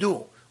whatever you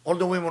do, all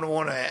the women who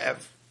want to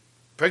have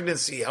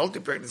pregnancy, healthy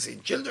pregnancy,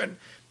 children,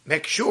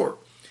 make sure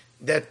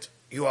that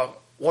you are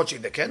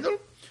watching the candle.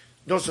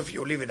 Those of you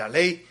who live in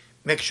LA,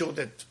 make sure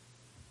that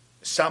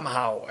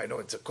somehow, I know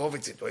it's a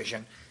COVID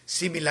situation,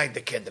 see me light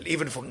the candle,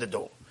 even from the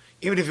door.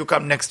 Even if you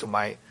come next to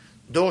my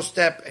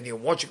doorstep and you're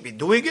watching me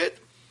doing it,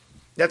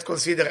 that's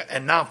considered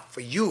enough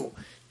for you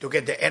to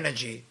get the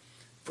energy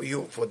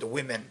for the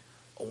women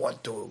who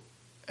want to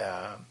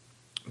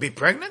be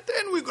pregnant.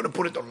 And we're going to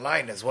put it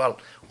online as well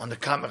on the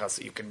camera,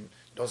 so you can,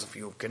 those of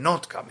you who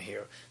cannot come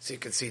here, so you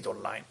can see it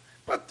online.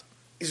 But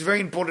it's very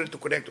important to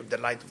connect with the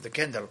light of the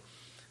candle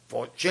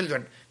for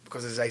children,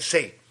 because as I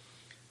say,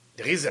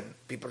 the reason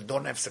people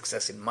don't have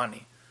success in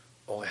money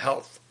or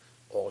health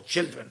or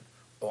children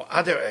or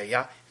other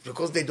area is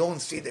because they don't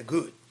see the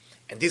good.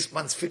 And this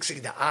month's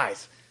fixing the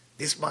eyes.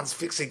 This month's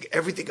fixing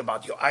everything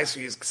about your eyes so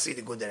you can see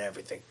the good in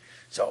everything.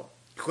 So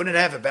you couldn't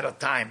have a better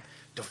time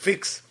to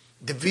fix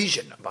the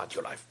vision about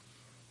your life.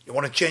 You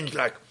want to change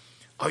like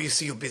how you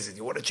see your business.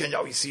 You want to change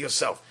how you see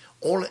yourself.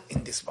 All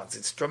in this month.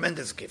 It's a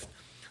tremendous gift.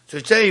 So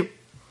you say,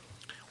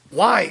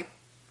 why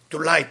to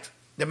light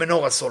the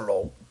menorah so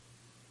low?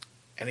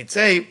 And it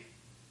say,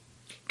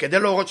 כדי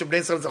להראות שבני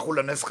ישראל זכו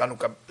לנס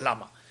חנוכה.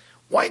 למה?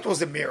 Why it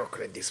was a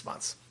miracle in this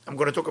month? I'm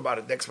going to talk about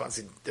it next month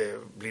in the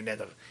Bli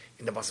Neder,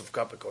 in the month of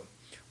Capricorn.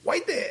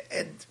 Why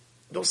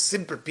those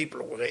simple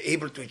people were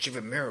able to achieve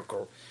a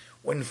miracle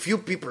when few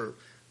people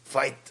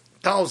fight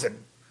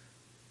 1,000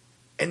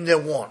 and they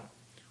won?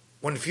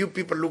 When few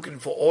people looking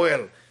for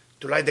oil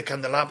to light the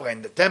candelabra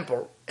in the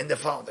temple and they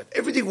found it.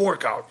 Everything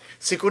worked out.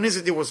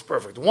 Synchronicity was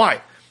perfect.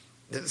 Why?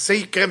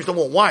 Say Kerem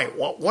Shlomo, why?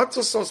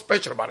 What's so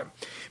special about him?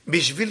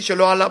 בשביל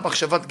שלא עלה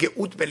מחשבת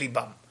גאות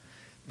בליבם.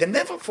 They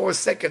never for a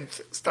second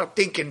start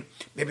thinking,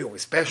 maybe we're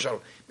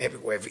special, maybe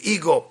we have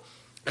ego.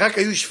 רק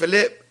היו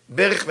שפלי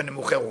ברך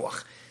ונמוכי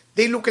רוח.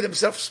 They look at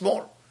themselves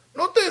small.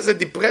 Not as a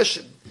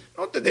depression.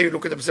 Not that they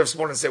look at themselves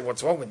small and say,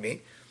 what's wrong with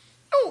me?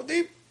 No,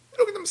 they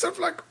look at themselves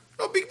like,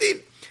 no big deal.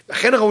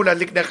 לכן ראו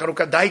להדליק נר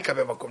חנוכה דייקה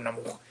במקום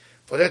נמוך.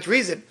 For that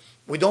reason,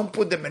 we don't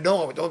put the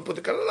menorah, we don't put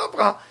the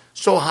candelabra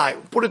so high.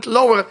 We put it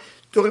lower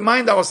to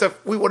remind ourselves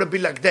we want to be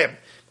like them.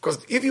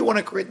 Because if you want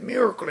to create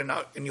miracle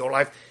in your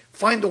life,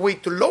 find a way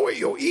to lower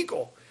your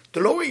ego,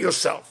 to lower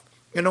yourself.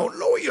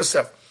 Lower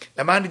yourself.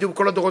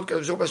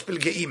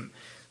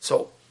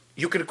 So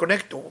you can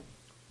connect to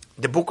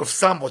the book of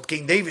Psalm, what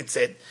King David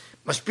said,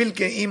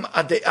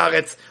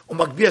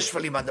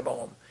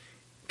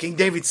 King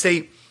David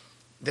say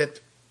that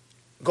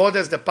God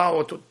has the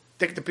power to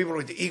take the people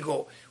with the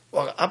ego who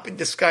are up in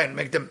the sky and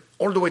make them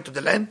all the way to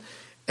the land,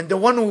 and the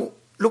one who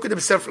look at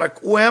themselves like,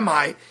 who am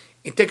I?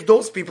 And take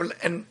those people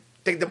and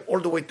take them all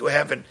the way to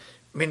heaven,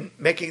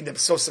 making them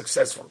so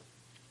successful.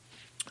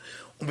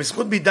 And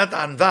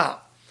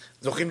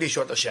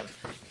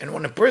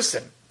when a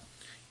person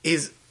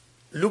is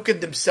look at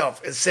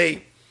themselves and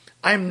say,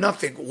 I'm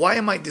nothing, why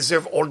am I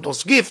deserve all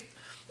those gifts?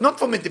 Not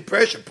from a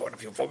depression point of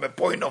view, from a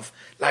point of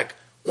like,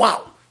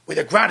 wow, with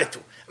a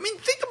gratitude.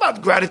 Think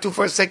about gratitude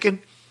for a second.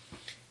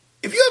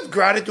 If you have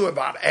gratitude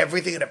about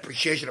everything and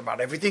appreciation about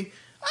everything,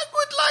 how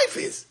good life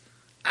is.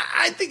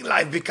 I think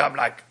life become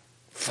like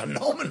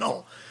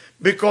phenomenal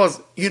because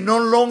you're no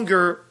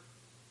longer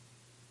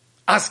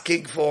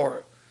asking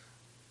for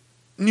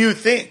new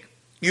thing.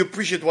 You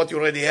appreciate what you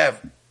already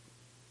have.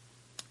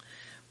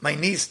 My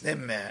niece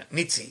named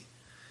Nitzi,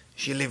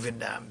 she lives in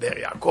Be'er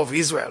Yaakov,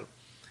 Israel.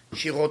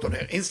 She wrote on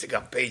her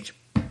Instagram page,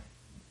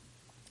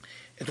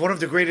 and one of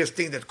the greatest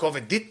things that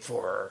COVID did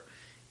for her,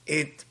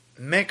 it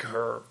make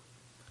her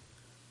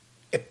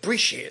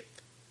appreciate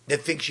the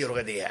things she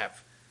already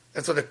have.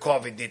 That's what the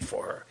COVID did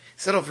for her.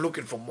 Instead of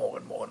looking for more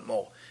and more and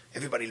more,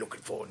 everybody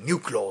looking for new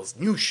clothes,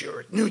 new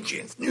shirt, new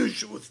jeans, new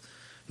shoes,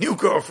 new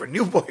girlfriend,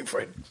 new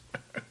boyfriend,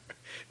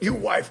 new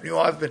wife, new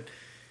husband.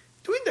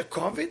 During the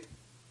COVID,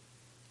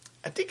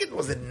 I think it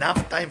was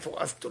enough time for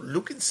us to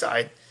look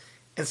inside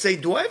and say,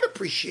 do I have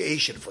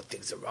appreciation for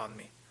things around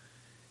me?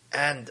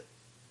 And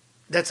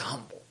that's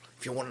humble,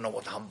 if you want to know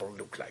what humble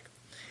look like.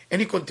 And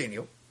he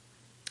continue,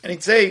 and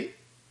he'd say,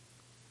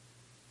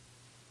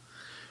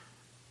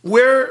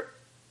 where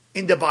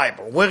in the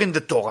Bible, where in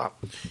the Torah,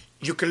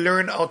 you can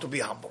learn how to be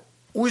humble?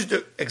 Who is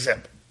the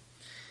example?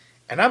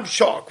 And I'm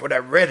shocked when I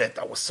read it.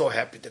 I was so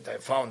happy that I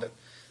found it,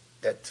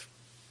 that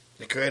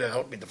the Creator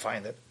helped me to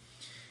find it.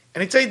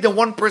 And it says the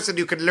one person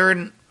you can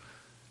learn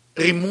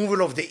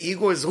removal of the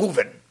ego is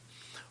Reuven.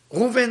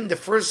 Reuven, the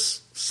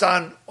first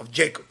son of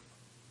Jacob.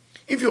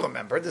 If you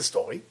remember the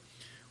story,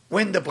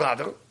 when the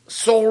brother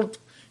sold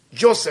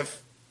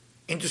Joseph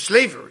into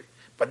slavery.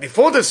 But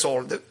before they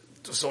sold him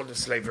to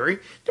slavery,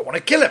 they want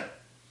to kill him.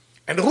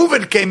 And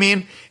Reuven came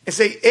in and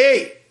said,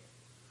 hey,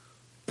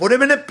 put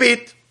him in a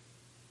pit,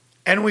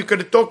 and we're going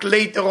to talk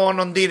later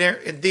on dinner,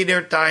 at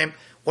dinner time,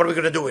 what are we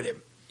going to do with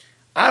him?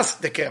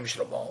 Ask the Kerem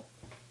Shlomo,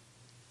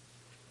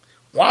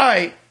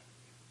 why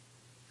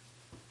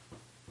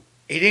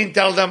he didn't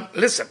tell them,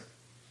 listen,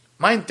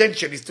 my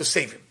intention is to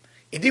save him.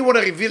 He didn't want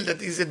to reveal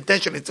that his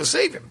intention is to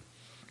save him.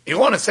 He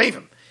want to save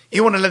him.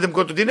 He want to let him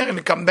go to dinner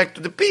and come back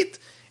to the pit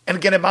and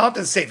get him out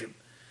and save him.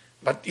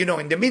 But,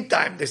 in the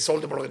meantime, they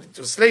sold him already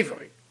to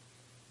slavery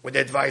with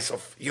the advice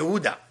of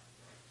Yehuda.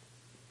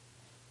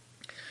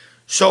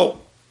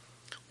 So,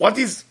 what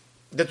is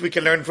that we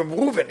can learn from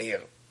Reuven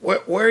here?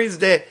 Where is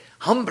the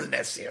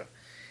humbleness here?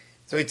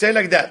 So it says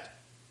like that,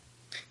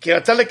 כי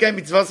רצה לקיים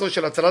מצווה זו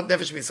של הצלת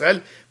נפש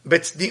בישראל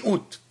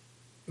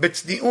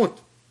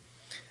בצניעות,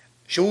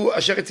 שהוא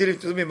אשר הציל את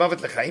יצאו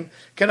ממוות לחיים,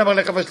 כן אמר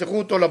לך ושלחו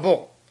אותו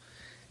לבור.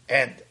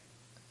 And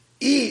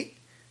he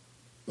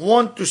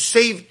want to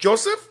save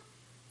Joseph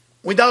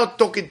without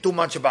talking too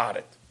much about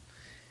it.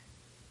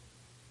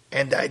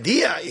 And the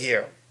idea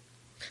here,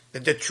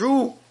 that the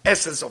true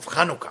essence of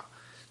Hanukkah,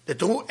 the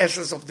true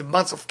essence of the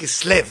month of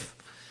Kislev,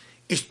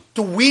 is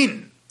to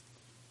win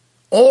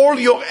all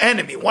your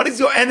enemy. What is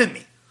your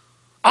enemy?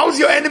 How does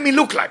your enemy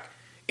look like?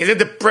 Is it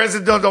the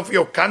president of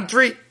your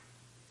country?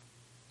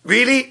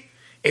 Really?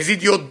 Is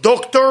it your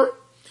doctor?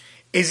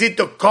 Is it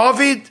the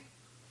COVID?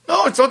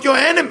 No, it's not your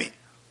enemy.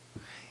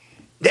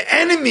 The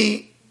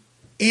enemy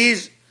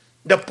is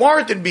the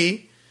part in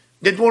me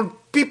that want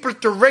people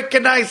to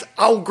recognize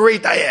how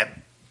great I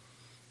am.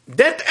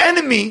 That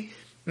enemy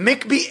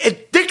make me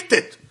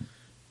addicted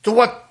to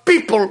what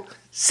people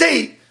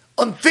say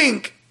and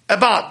think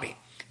about me.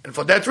 And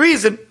for that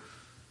reason,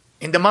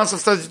 in the month of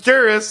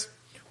Sagittarius,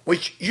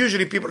 which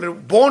usually people who are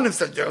born in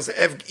Sagittarius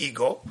have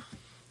ego,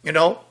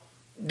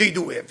 they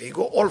do have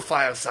ego. All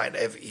fire signs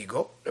have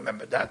ego.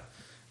 Remember that.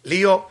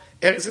 Leo,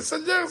 Aries, and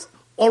Sagittarius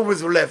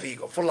always will have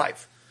ego for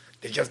life.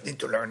 They just need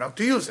to learn how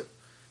to use it.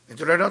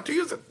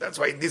 That's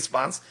why in this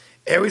month,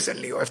 Aries and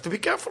Leo have to be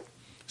careful.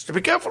 Have to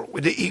be careful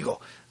with the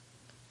ego.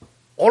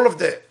 All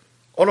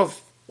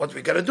of what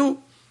we gotta do,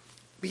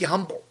 be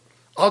humble.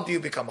 How do you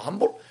become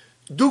humble?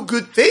 Do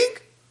good thing.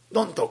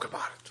 Don't talk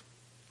about it.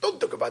 Don't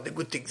talk about the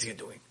good things you're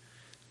doing.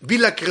 Be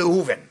like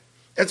Reuven.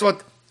 That's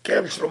what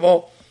Kerem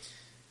Shlomo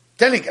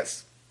telling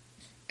us.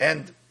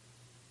 And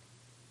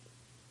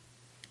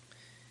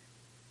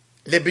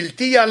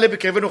לבלתי יעלה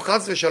בקרבנו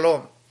חס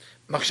ושלום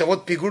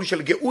מחשבות פיגול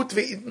של גאות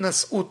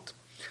והתנשאות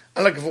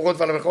על הגבורות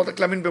ועל המלחמות רק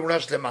להאמין באמונה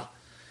שלמה.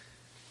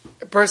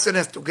 A person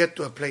has to get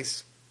to a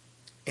place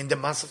in the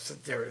mass of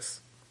Sagittarius.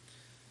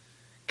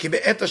 כי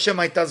בעת השם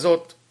הייתה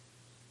זאת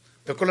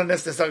וכל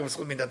הנס נעשה רק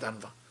בזכות מידת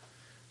ענווה.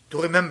 To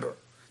remember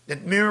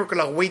that miracles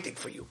are waiting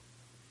for you.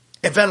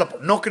 Available,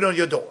 knocking on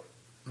your door.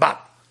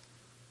 But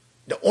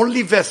the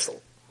only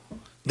vessel,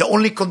 the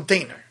only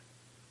container,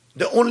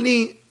 the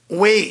only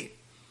way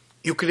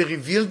you can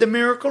reveal the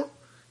miracle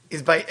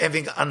is by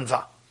having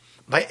anva,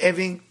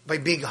 by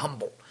being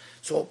humble.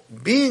 So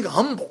being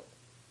humble,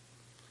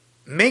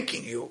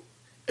 making you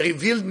a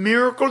revealed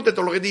miracle that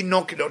already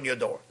knocked on your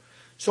door.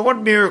 So what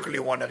miracle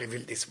you want to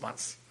reveal this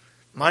month?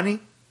 Money?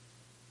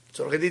 It's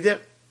already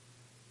there.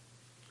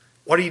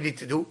 What do you need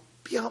to do?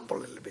 Be humble a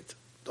little bit.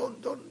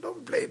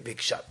 Don't play a big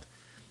shot.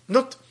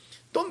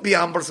 Don't be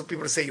humble so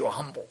people say you're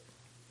humble.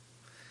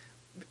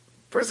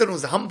 Person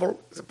who's humble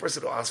is a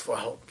person who asks for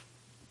help.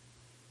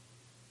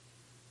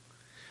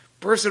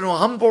 Person who's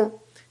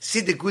humble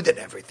see the good in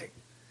everything.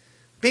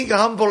 Being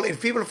humble,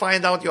 if people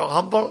find out you're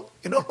humble,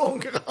 you're no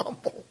longer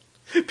humble.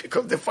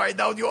 Because they find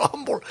out you're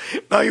humble.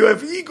 Now you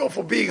have ego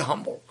for being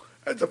humble.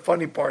 That's the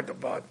funny part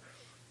about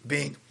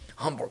being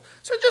humble.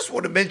 So I just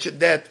want to mention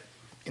that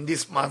in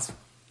this month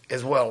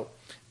as well.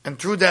 And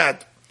through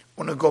that, I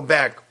want to go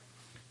back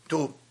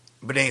to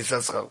Bnei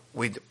Yisrael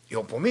with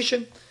your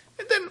permission.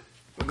 And then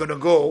we're going to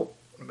go,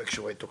 make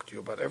sure I talk to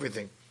you about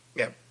everything.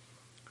 Yeah.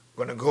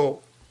 We're going to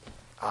go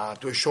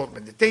to a short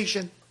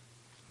meditation.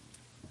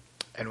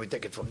 And we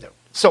take it from there.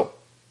 So,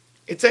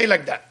 it's a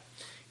like that.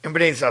 In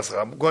Bnei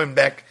Yisrael, I'm going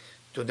back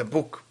to the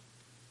book.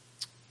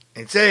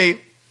 It's a,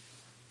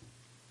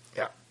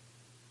 yeah.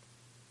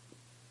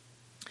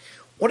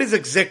 What is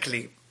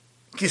exactly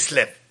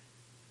Kislev?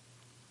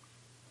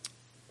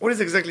 What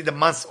is exactly the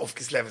month of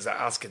Kislev, as I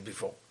asked it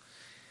before?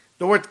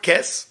 The word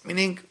kes,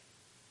 meaning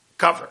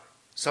cover.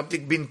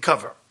 Something being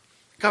covered.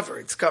 Cover,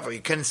 it's cover.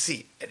 You can't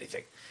see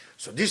anything.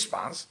 So this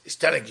month is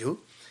telling you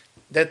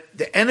that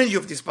the energy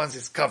of this month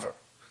is cover.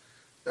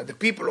 That the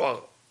people who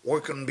are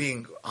working on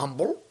being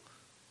humble,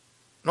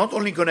 not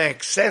only going to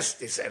access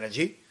this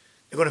energy,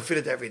 they're going to feel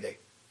it every day.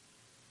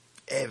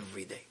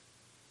 Every day.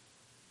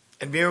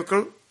 And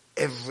miracle,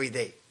 every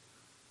day.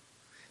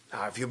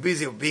 Now, if you're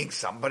busy with being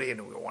somebody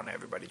and we want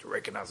everybody to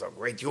recognize how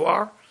great you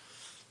are,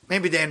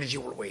 maybe the energy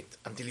will wait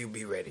until you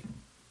be ready.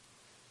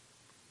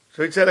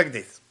 So it's like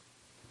this.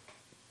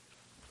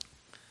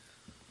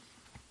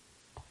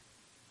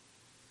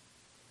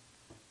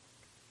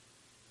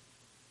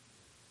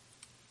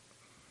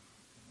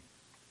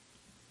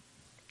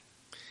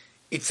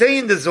 It's saying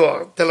in the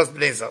Zohar, tell us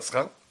Bnei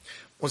Zaschar,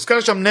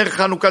 מוזכר שם נר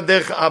חנוכה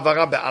דרך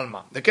העברה בעלמא.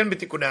 זה כן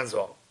בתיקוני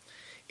הזוהר.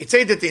 It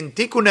says that in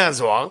תיקוני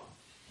הזוהר,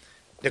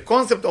 the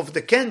concept of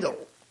the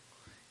candle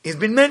has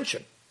been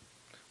mentioned.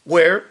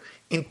 Where?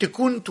 In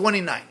Tikkun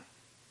 29.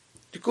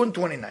 Tikkun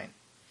 29.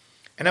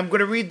 And I'm going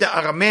to read the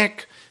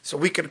Aramaic so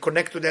we can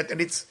connect to that.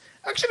 And it's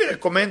actually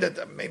recommended,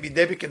 maybe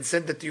Debbie can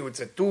send it to you.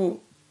 It's a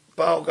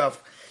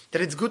 2-paragraph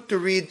that it's good to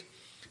read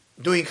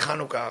doing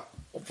Hanukkah,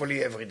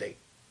 hopefully every day,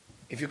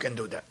 if you can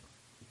do that.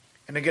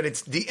 And again,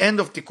 it's the end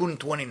of Tikkun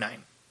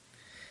 29.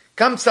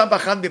 קם סבא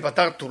אחד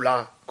בבתר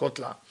תולה,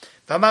 קוטלה,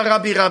 ואמר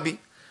רבי רבי,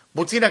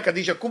 בוצינה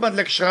קדישה, קום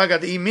הדלק שרגא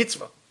דאי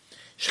מצווה.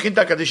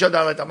 שכינתא קדישה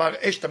דארץ, אמר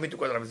אש תמיד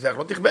תוקד על המזבח,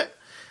 לא תכבה.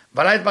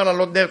 ועלי אתמר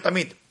לעלות נר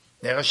תמיד,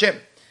 נר השם.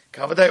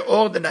 כעבדי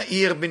אור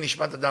דנעיר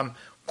בנשמת אדם,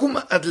 קום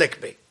הדלק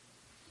בי.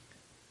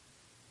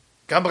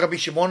 קם רבי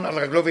שמעון על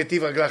רגלו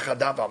והטיב רגלה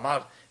חדה, ואמר,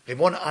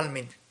 ריבון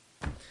עלמין.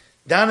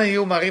 דן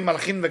היו מרים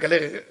מלאכין וגלי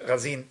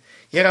רזין,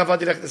 ירא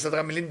עבד ילך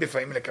לסדרה מילין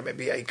בפעים לקבל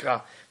בי היקרא,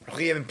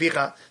 ונוכי יהיה מפיך,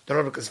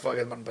 דלול בכספו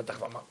הגדמן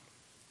פתח ואמר.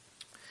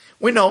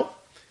 We know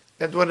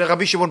that when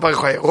Rabbi Shimon Bar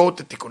Yochai wrote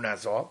the Tikkun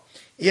HaZohar,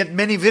 he had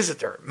many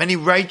visitors, many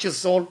righteous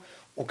souls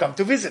who come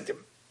to visit him.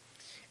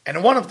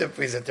 And one of the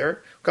visitors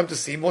who come to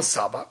see him was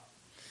Saba.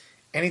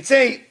 And he'd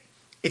say,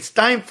 it's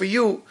time for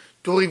you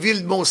to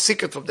reveal more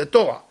secret from the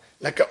Torah,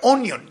 like an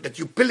onion that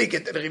you peel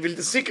it and reveal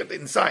the secret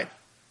inside.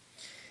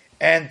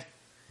 And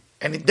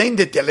then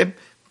they tell him,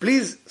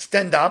 please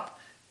stand up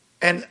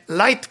and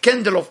light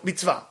candle of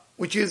mitzvah,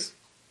 which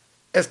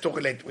has to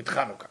relate with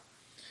Hanukkah.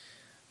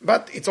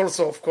 But it's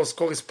also, of course,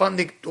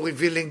 corresponding to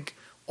revealing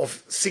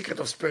of secret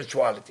of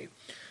spirituality.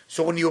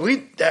 So when you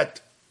read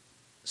that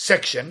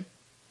section,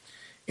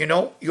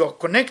 you are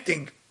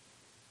connecting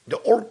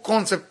the old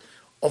concept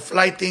of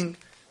lighting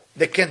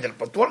the candle.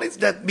 But what does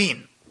that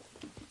mean?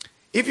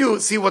 If you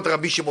see what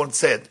Rabbi Shimon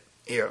said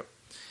here,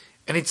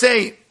 and it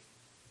say,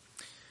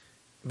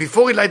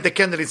 before he light the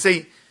candle, he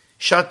say,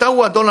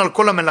 Sha'atahu Adon al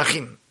kol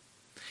ha-melachim.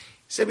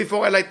 Say,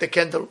 before I light the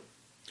candle,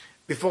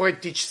 before I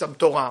teach some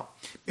Torah,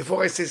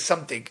 before I say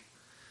something,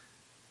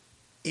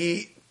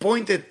 he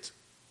pointed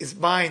his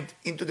mind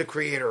into the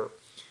Creator,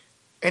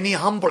 and he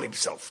humbled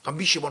himself.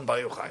 Rabbi Shimon Bar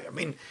Yochai. I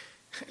mean,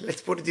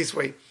 let's put it this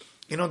way.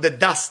 The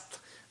dust.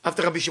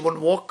 After Rabbi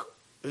Shimon walk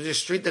to the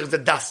street, there's the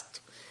dust.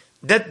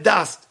 That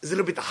dust is a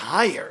little bit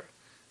higher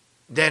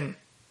than,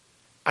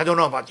 I don't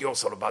know about your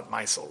soul, about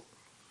my soul.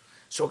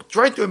 So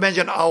try to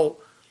imagine how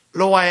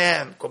low I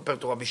am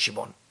compared to Rabbi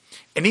Shimon.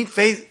 And he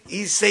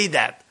say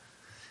that.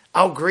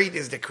 How great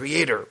is the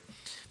Creator.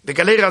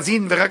 בגלי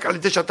רזין ורק על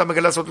ידי שאתה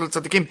מגלה לעשות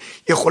לצדיקים,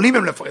 יכולים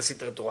הם לפרש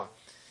סתרי תורה.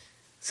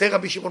 Say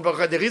Rabbi Shimon Bar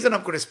Yochai, the reason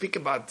I'm going to speak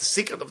about the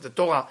secret of the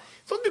Torah,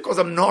 it's not because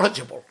I'm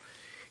knowledgeable.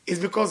 It's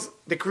because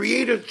the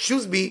Creator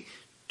chose me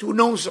to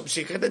know some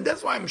secret, and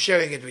that's why I'm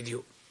sharing it with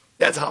you.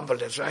 That's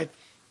humbleness, right?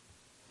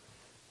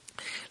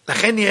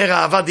 לכן יהיה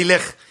רעבה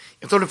דילך,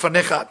 ירצו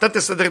לפניך, אתה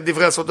תסדר את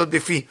דברי הסודות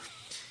בפי.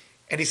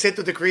 And he said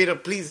to the Creator,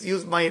 please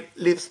use my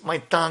lips, my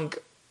tongue,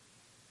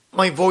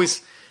 my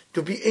voice,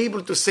 to be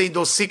able to say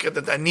those secrets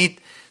that I need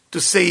to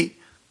say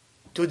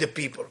to the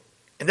people.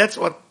 And that's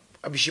what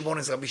Rabbi Shimon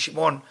is Rabbi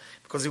Shimon,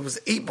 because he was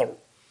able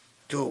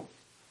to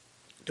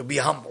be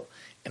humble.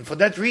 And for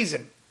that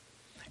reason,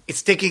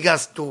 it's taking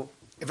us to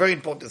a very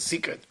important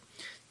secret,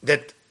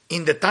 that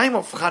in the time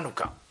of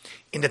Hanukkah,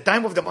 in the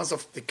time of the month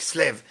of the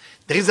Kislev,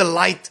 there is a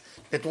light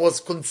that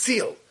was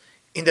concealed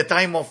in the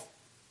time of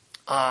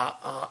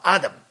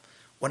Adam.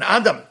 When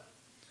Adam,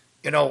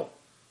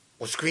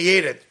 was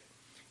created,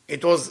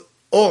 it was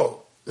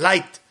all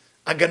light,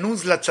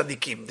 aganuz la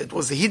tzadikim, that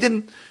was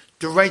hidden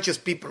to righteous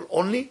people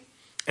only,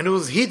 and it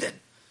was hidden.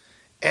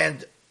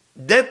 And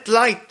that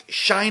light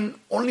shine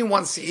only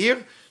once a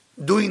year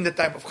during the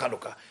time of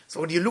Hanukkah.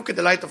 So when you look at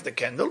the light of the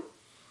candle,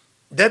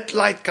 that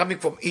light coming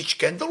from each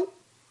candle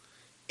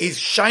is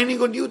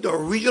shining on you, the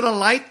original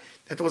light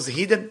that was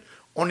hidden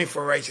only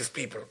for righteous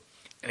people.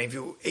 And if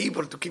you're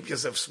able to keep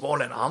yourself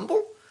small and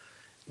humble,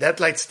 that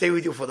light stay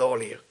with you for the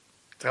whole year.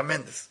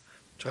 Tremendous.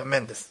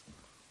 Tremendous.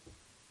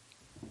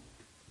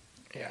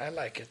 Yeah, I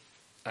like it.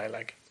 I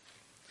like it.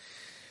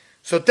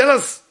 So tell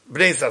us,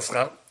 Bnei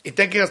Yissaschar, it's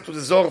taking us to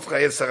the Zohar of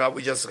Chayei Sarah,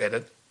 we just read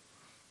it,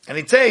 and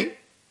it say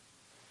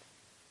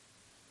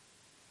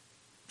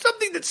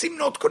something that seems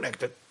not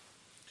connected.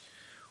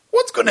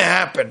 What's going to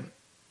happen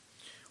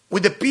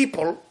with the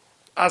people,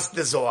 ask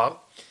the Zohar,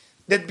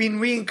 that been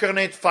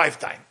reincarnated 5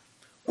 times?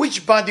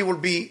 Which body will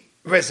be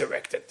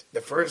resurrected?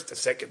 The first, the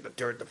second, the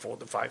third, the fourth,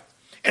 the fifth?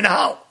 And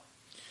how?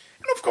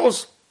 And of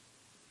course,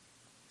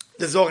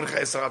 the Zohar and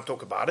Chayei Sarah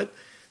talk about it,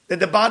 that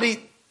the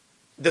body,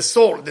 the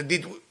soul that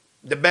did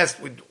the best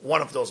with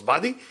one of those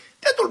bodies,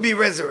 that will be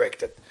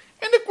resurrected.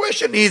 And the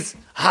question is,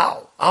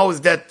 how? How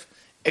is that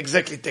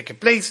exactly taking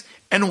place,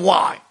 and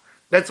why?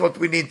 That's what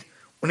we need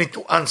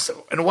to answer.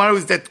 And why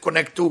is that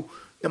connect to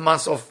the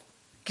month of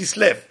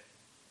Kislev?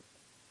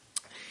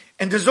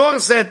 And the Zohar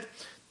said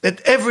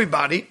that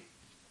everybody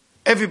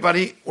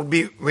will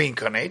be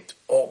reincarnate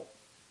or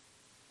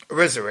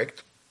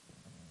resurrect.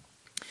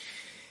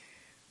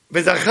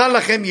 וזרחה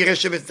לכם יראה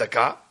שבט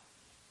צדקה,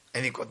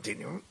 and he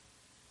continue.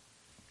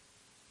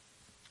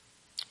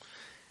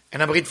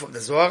 And I'm reading from the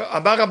Zohar.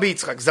 אמר רבי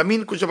יצחק,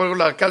 זמין קודש ברוך הוא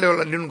להרכה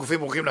לעולנינו גופים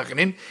ברוכים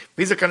להכנין,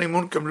 ויזה כאן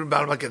אימון כמלול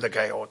בעלמא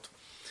כדקאיות.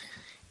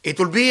 It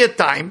will be a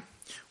time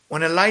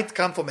when a light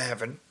come from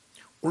heaven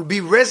will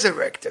be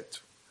resurrected.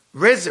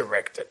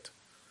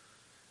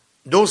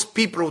 Those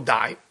people who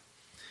die,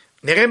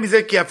 נראה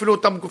מזה כי אפילו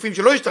אותם גופים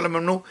שלא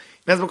השתלמנו,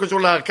 נעז בקושו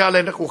להרכה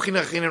עליהם רוחין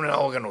הכינים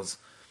לאורגנוז.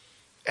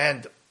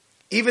 And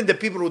even the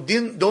people who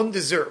don't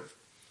deserve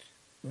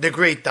the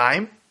great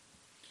time,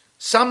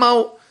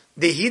 somehow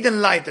the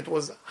hidden light that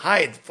was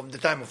hid from the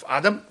time of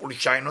Adam will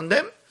shine on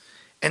them,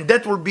 and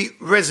that will be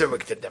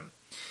resurrected them.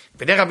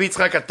 ונראה רבי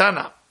יצחק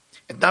התנא,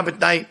 אתנה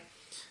בתנאי,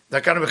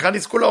 דרכנו בכלל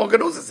יזכו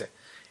לאורגנוז הזה.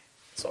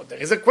 So there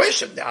is a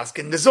question they ask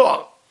in the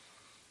Zohar.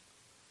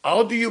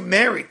 How do you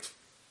merit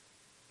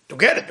to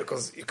get it?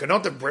 Because you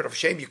cannot have bread of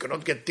shame, you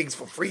cannot get things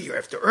for free, you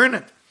have to earn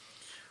it.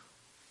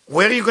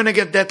 Where are you going to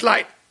get that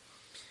light?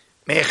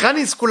 מהיכן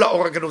יזכו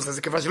לאור הגנוז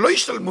הזה, כיוון שלא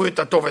ישתלמו את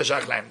הטוב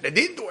השייך להם. They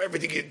didn't do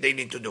everything they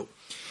need to do.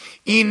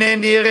 הנה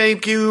נראה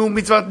כי הוא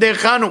מצוות נר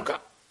חנוכה.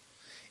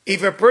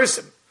 If a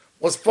person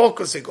was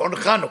focusing on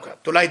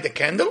Hanukkah to light the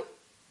candle,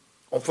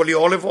 hopefully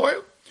olive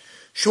oil,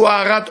 שהוא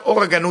הארת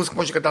אור הגנוז,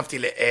 כמו שכתבתי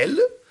לאל,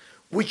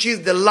 which is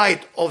the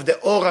light of the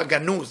אור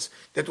הגנוז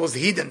that was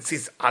hidden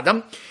since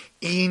Adam,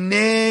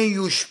 הנה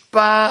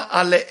יושפע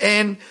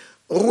עליהן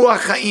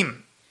רוח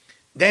חיים.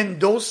 Then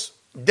those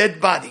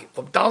dead body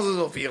from thousands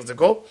of years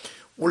ago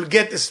will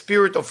get a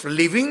spirit of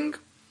living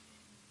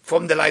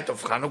from the light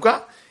of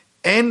Hanukkah,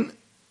 and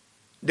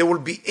they will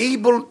be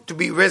able to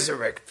be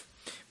resurrected.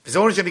 וזה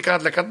אומר שנקרא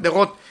הדלקת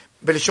נרות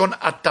בלשון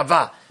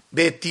הטבה,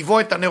 בהטיבו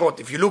את הנרות.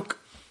 If you look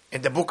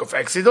in the book of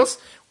Exodus,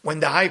 when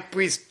the high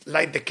priest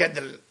light the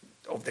candle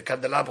of the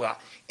candelabra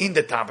in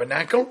the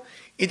tabernacle,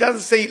 it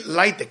doesn't say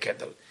light the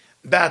candle.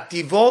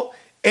 בהטיבו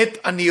את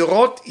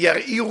הנרות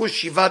יראירו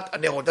שיבת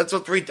הנרות. That's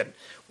what's written.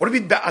 What do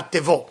you mean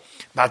בהטיבו?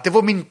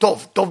 בהטיבו mean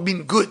tov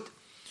mean good.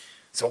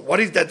 So what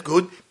is that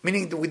good?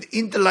 Meaning that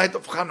within the light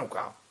of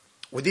Hanukkah,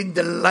 within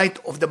the light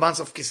of the months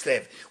of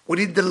Kislev,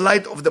 within the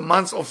light of the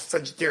months of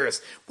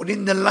Sagittarius,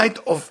 within the light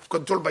of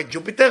controlled by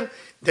Jupiter,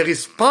 there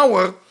is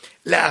power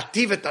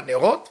להטיב את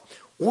הנרות.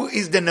 Who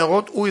is the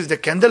nerot? Who is the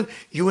candle?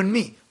 You and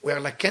me. We are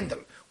like candle.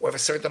 We have a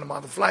certain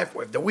amount of life.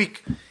 We have the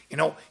wick.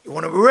 You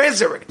want to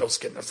resurrect those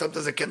candles.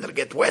 Sometimes the candle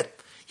get wet.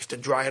 You have to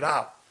dry it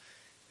out.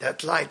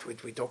 That light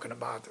which we're talking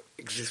about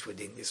exists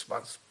within this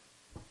month.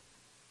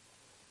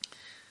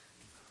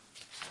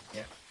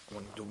 Yeah, I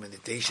want to do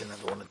meditation. I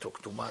don't want to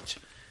talk too much.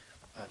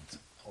 But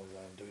how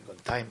I'm doing on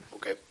time.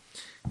 Okay.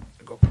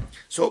 Go.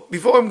 So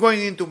before I'm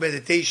going into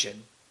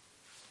meditation,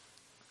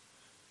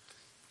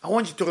 I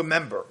want you to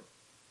remember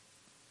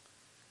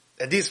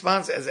that this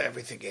month has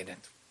everything in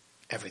it.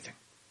 Everything.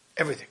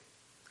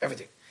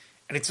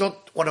 And it's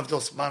not one of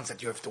those months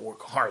that you have to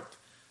work hard.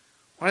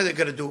 What are they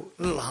going to do?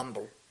 A little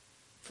humble.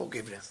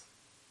 Forgiveness.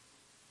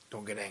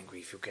 Don't get angry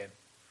if you can.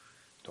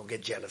 Don't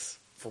get jealous.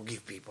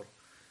 Forgive people.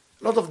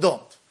 A lot of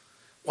don't.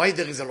 Why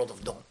there is a lot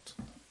of don't?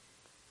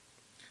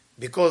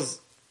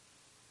 Because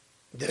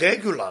the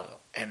regular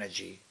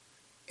energy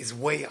is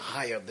way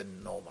higher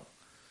than normal.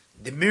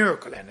 The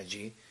miracle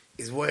energy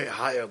is way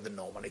higher than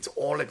normal. It's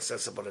all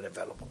accessible and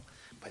available.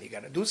 But you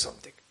got to do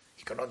something.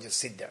 You cannot just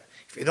sit there.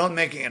 If you're not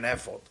making an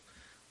effort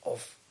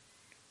of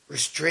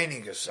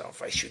restraining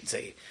yourself, I should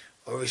say,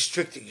 or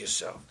restricting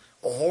yourself,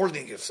 or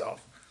holding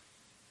yourself,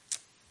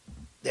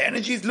 the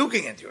energy is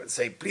looking at you and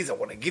saying, please, I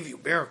want to give you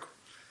a miracle.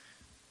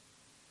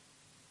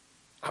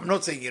 I'm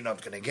not saying you're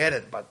not going to get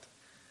it, but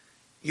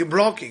you're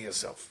blocking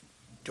yourself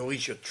to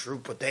reach your true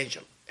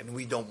potential. And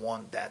we don't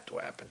want that to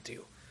happen to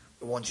you.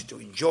 We want you to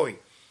enjoy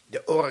the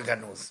Or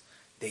HaGanuz,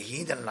 the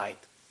hidden light,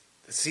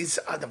 since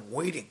Adam,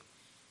 waiting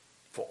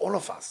for all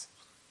of us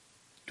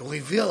to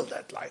reveal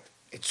that light.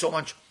 It's so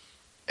much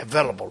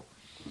available.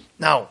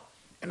 Now,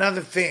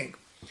 another thing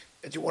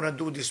that you want to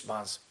do this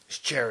month is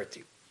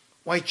charity.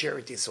 Why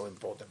charity is so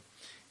important?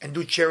 And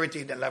do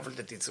charity at a level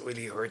that it's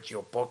really hurt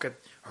your pocket,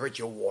 hurt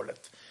your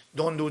wallet.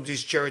 Don't do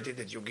this charity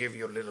that you give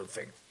your little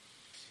thing.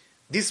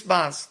 This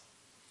month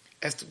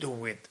has to do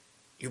with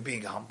you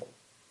being humble.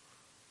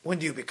 When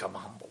do you become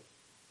humble?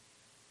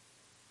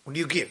 When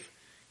you give.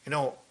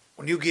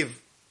 When you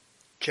give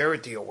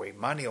charity away,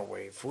 money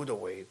away, food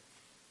away,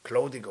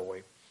 clothing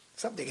away,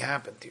 something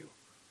happened to you.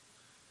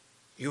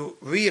 You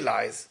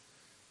realize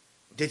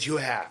that you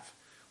have.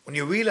 When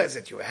you realize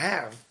that you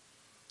have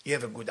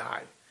a good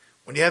eye.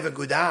 When you have a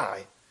good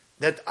eye,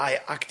 that eye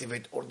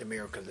activates all the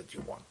miracle that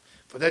you want.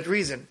 For that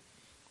reason,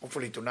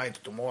 hopefully tonight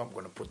or tomorrow I'm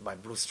going to put my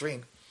blue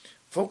string.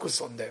 Focus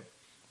on the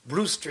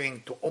blue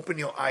string to open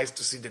your eyes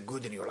to see the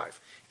good in your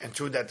life. And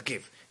through that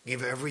give.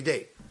 Give every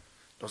day.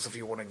 Those of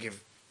you who want to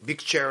give big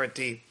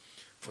charity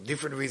for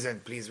different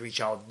reasons, please reach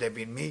out,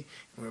 Debbie and me,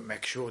 and we'll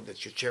make sure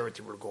that your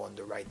charity will go in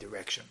the right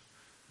direction.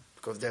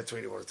 Because that's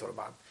really what it's all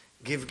about.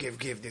 Give, give,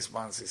 give. This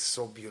month is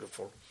so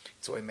beautiful.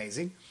 It's so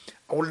amazing.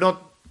 I will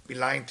not be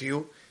lying to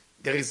you.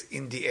 There is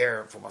in the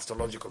air, from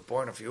astrological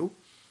point of view,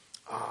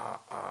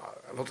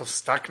 a lot of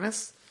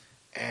stuckness,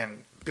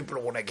 and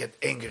people want to get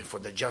angry for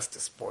the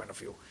justice point of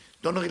view.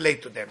 Don't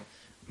relate to them,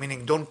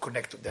 meaning don't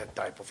connect to that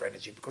type of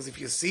energy. Because if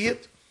you see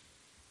it,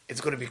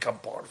 it's going to become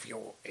part of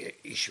your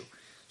issue.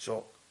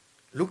 So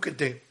look at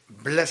the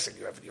blessing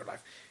you have in your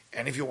life.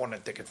 And if you want to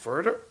take it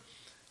further,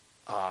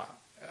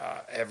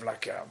 have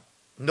like a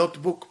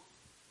notebook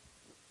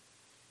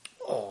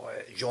or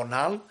a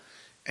journal,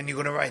 and you're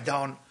going to write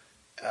down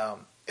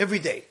every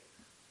day,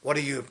 what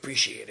are you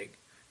appreciating?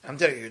 I'm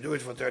telling you, do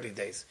it for 30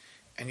 days.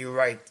 And you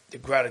write the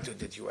gratitude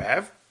that you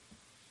have.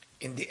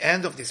 In the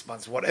end of this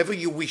month, whatever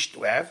you wish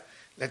to have,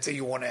 let's say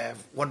you want to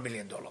have $1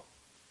 million.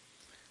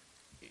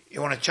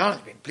 You want to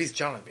challenge me, please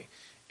challenge me.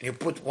 And you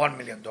put $1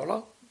 million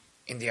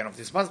in the end of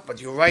this month, but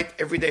you write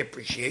everyday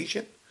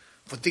appreciation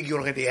for things you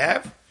already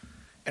have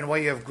and why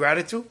you have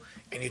gratitude,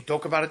 and you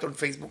talk about it on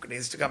Facebook and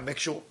Instagram, make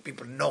sure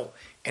people know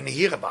and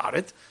hear about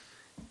it.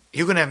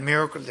 You're going to have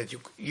miracles that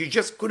you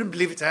just couldn't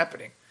believe it's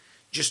happening.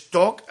 Just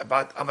talk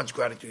about how much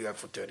gratitude you have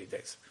for 30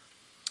 days.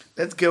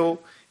 Let's go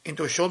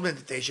into a short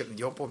meditation with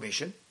your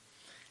permission.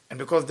 And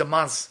because the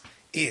month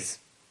is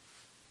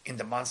in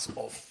the month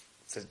of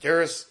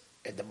Sagittarius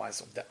and the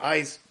month of the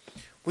eyes,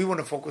 we want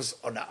to focus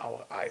on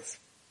our eyes.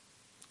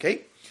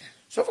 Okay?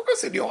 So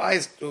focus on your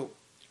eyes to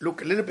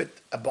look a little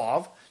bit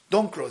above.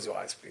 Don't close your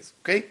eyes, please.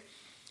 Okay?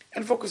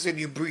 And focus on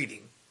your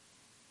breathing.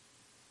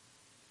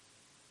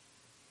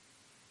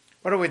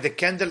 By the way, the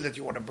candle that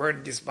you want to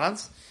burn this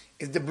month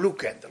is the blue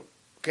candle.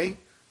 Okay?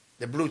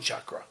 The blue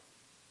chakra.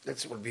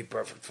 That will be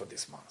perfect for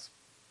this month.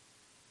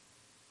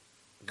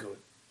 Good.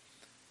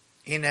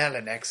 Inhale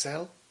and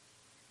exhale.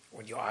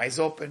 With your eyes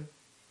open,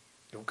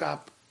 look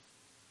up.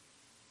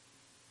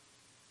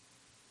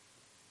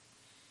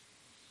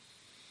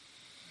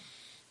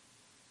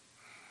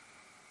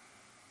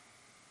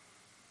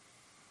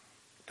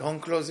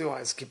 Don't close your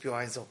eyes, keep your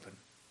eyes open.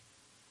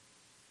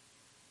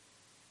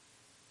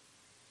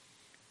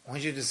 I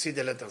want you to see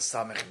the letter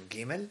Samech and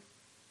Gimel.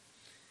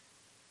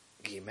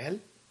 Gimel,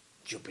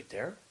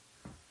 Jupiter.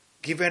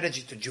 Give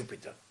energy to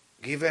Jupiter.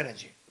 Give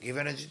energy. Give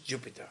energy to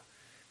Jupiter.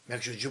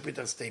 Make sure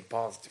Jupiter stay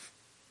positive.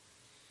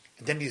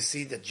 And then you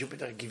see that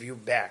Jupiter give you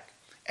back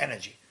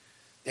energy.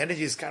 The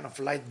energy is kind of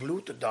light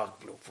blue to dark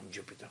blue from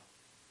Jupiter.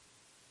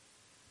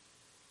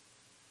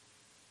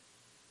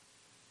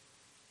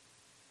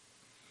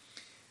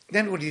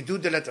 Then when you do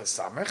the letter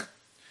Samech,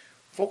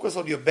 focus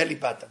on your belly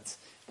buttons.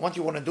 What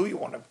you want to do, you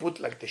want to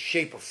put like the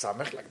shape of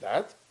Samech, like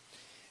that.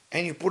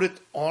 And you put it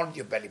on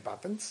your belly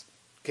buttons.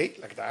 Okay,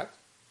 like that.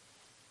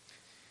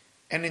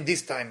 And in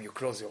this time, you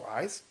close your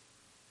eyes.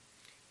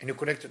 And you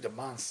connect to the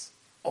month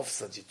of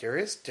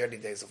Sagittarius, 30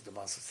 days of the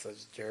month of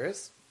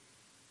Sagittarius.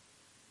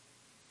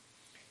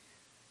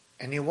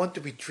 And you want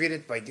to be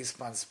treated by this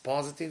month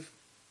positive.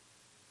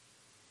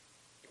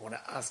 You want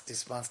to ask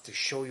this month to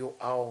show you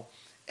how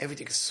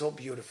everything is so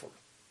beautiful.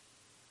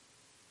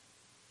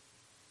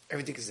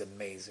 Everything is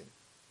amazing.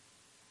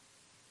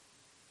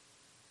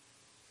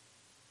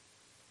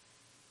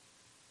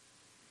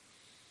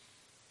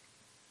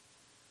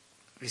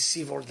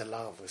 Receive all the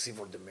love, receive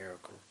all the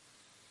miracle.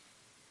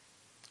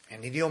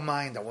 And in your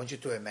mind, I want you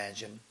to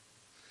imagine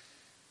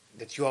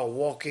that you are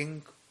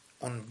walking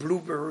on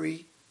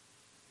blueberry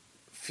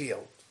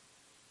field.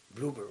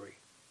 Blueberry.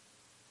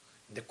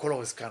 The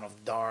color is kind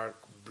of dark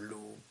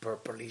blue,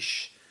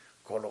 purplish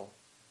color.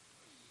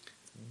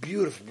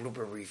 Beautiful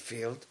blueberry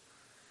field.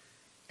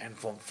 And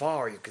from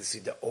far you can see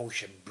the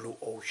ocean,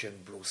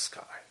 blue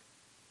sky.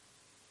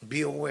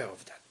 Be aware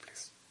of that,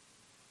 please.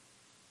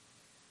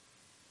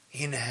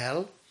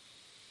 Inhale.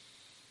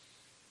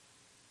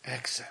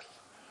 Exhale.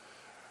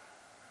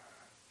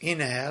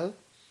 Inhale.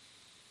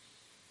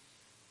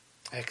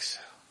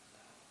 Exhale.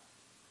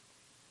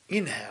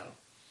 Inhale.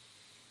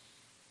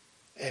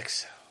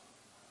 Exhale.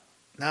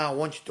 Now I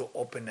want you to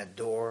open a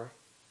door.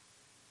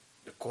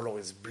 The color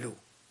is blue.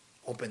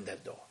 Open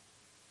that door.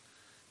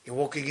 You're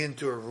walking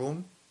into a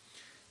room.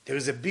 There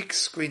is a big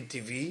screen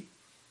TV.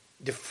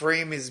 The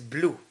frame is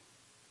blue.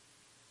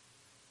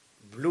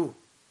 Blue.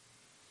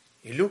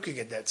 You're looking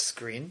at that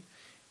screen,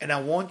 and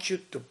I want you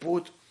to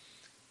put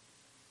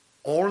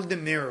all the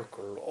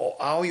miracle or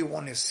how you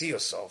want to see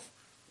yourself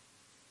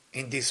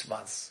in this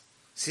month.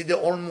 See the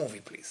whole movie,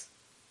 please.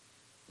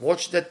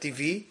 Watch that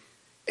TV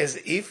as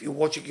if you're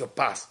watching your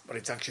past, but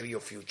it's actually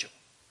your future.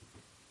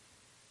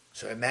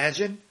 So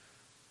imagine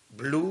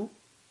blue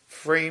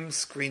frame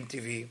screen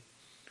TV,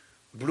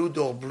 blue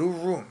door, blue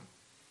room.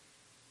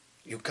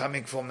 You're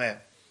coming from a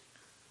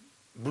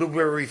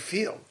blueberry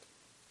field,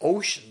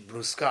 ocean,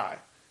 blue sky.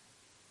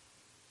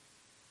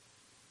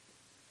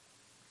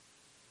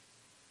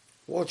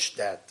 Watch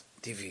that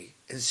TV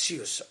and see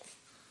yourself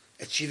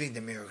achieving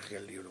the miracle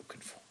you're looking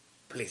for.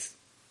 Please.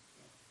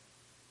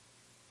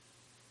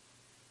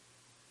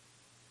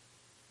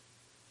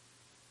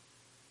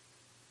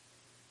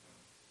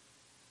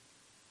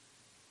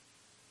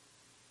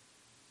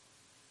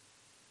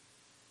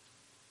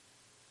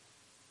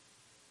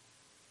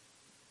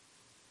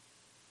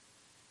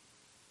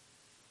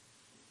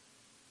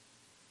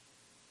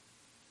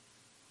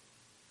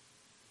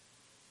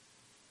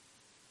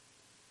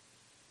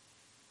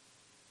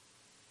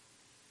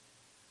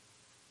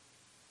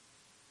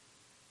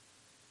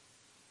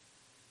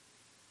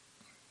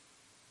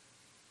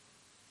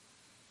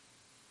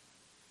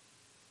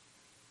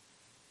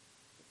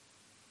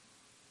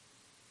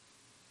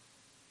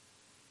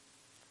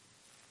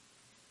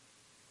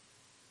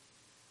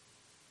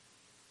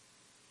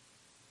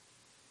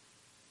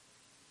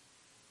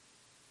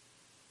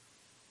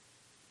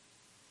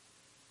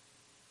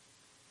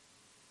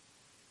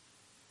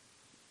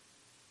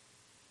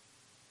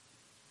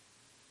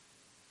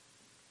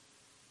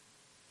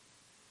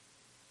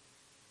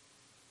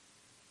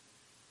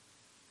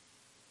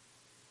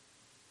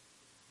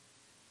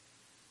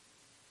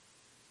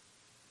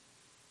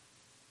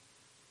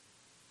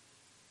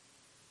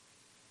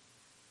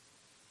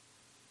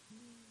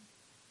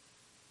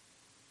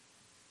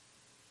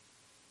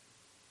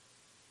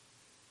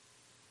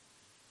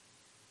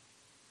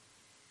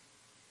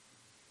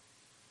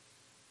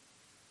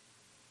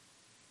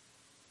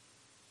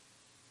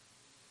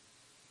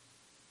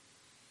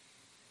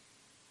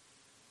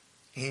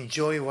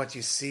 Enjoy what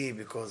you see,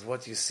 because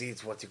what you see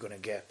is what you're going to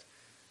get.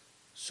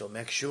 So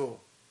make sure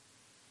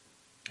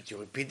that you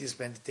repeat this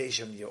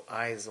meditation with your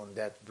eyes on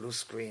that blue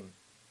screen.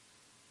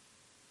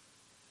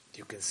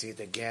 You can see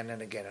it again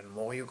and again, and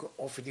more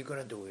often you're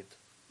going to do it,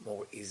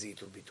 more easy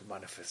it will be to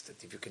manifest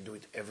it. If you can do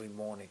it every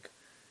morning,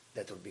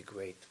 that will be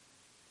great.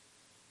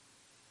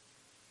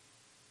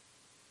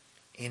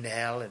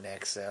 Inhale and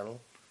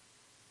exhale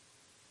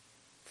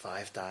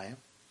 5 times.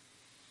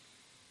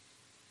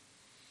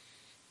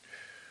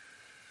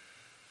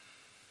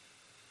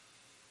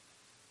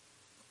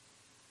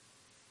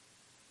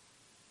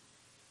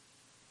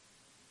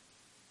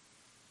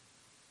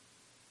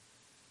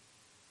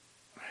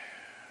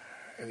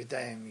 Every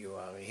time you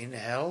are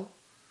inhale,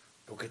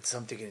 look at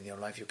something in your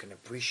life you can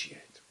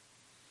appreciate.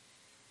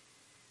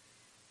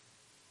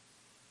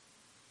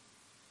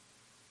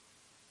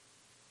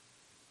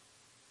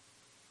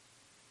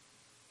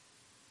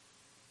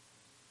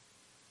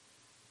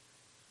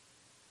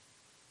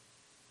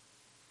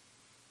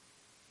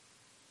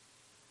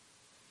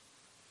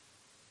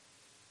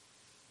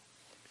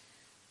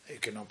 You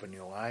can open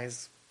your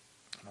eyes,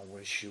 and I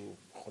wish you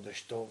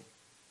Chodesh Tov,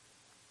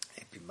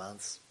 happy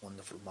months,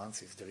 wonderful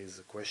months. If there is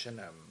a question,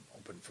 I'm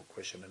open for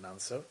question and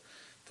answer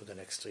for the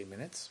next 3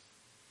 minutes.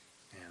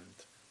 And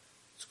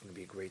it's going to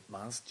be a great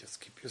month.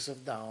 Just keep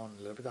yourself down,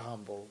 a little bit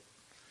humble,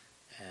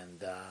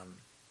 and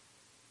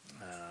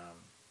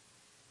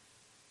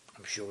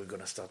I'm sure we're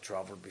going to start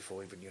travel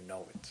before even you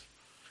know it.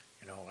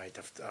 You know, right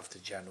after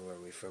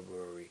January,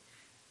 February,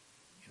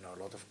 you know, a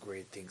lot of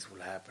great things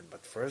will happen.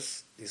 But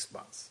first, this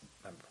month.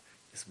 Remember,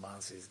 this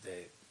month is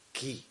the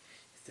key.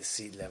 It's the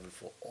seed level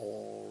for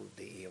all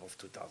the year of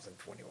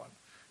 2021.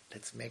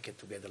 Let's make it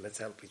together. Let's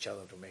help each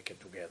other to make it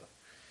together.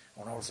 I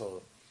want to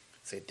also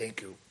say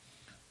thank you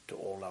to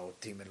all our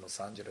team in Los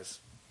Angeles,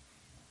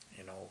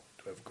 you know,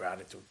 to have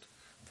gratitude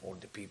for all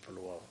the people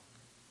who are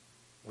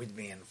with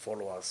me and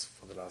follow us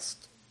for the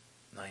last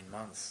 9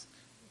 months.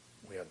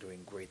 We are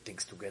doing great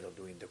things together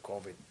during the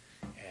COVID,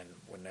 and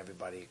when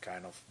everybody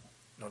kind of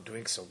not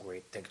doing so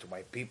great, thanks to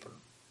my people.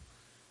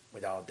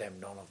 Without them,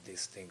 none of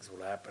these things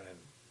will happen, and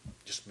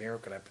just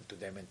miracle happened to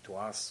them and to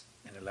us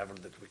in a level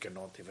that we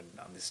cannot even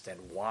understand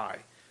why,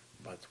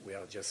 but we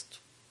are just,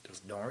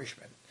 there's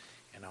nourishment,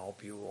 and I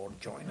hope you all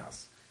join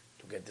us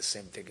to get the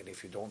same thing. And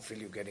if you don't feel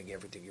you're getting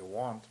everything you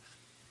want,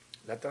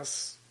 let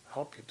us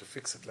help you to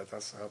fix it. Let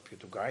us help you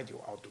to guide you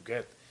how to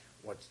get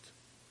what's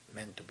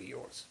meant to be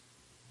yours.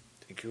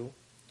 Thank you.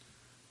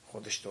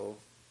 Chodesh Tov.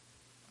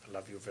 I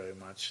love you very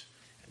much.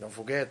 And don't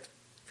forget,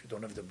 if you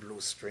don't have the blue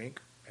string,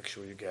 make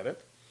sure you get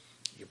it.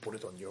 You put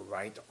it on your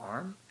right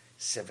arm,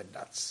 7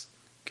 dots.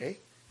 Okay?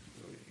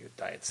 You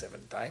tie it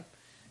 7 times.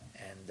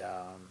 And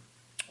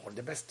all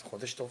the best.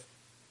 Chodesh Tov.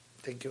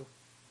 Thank you.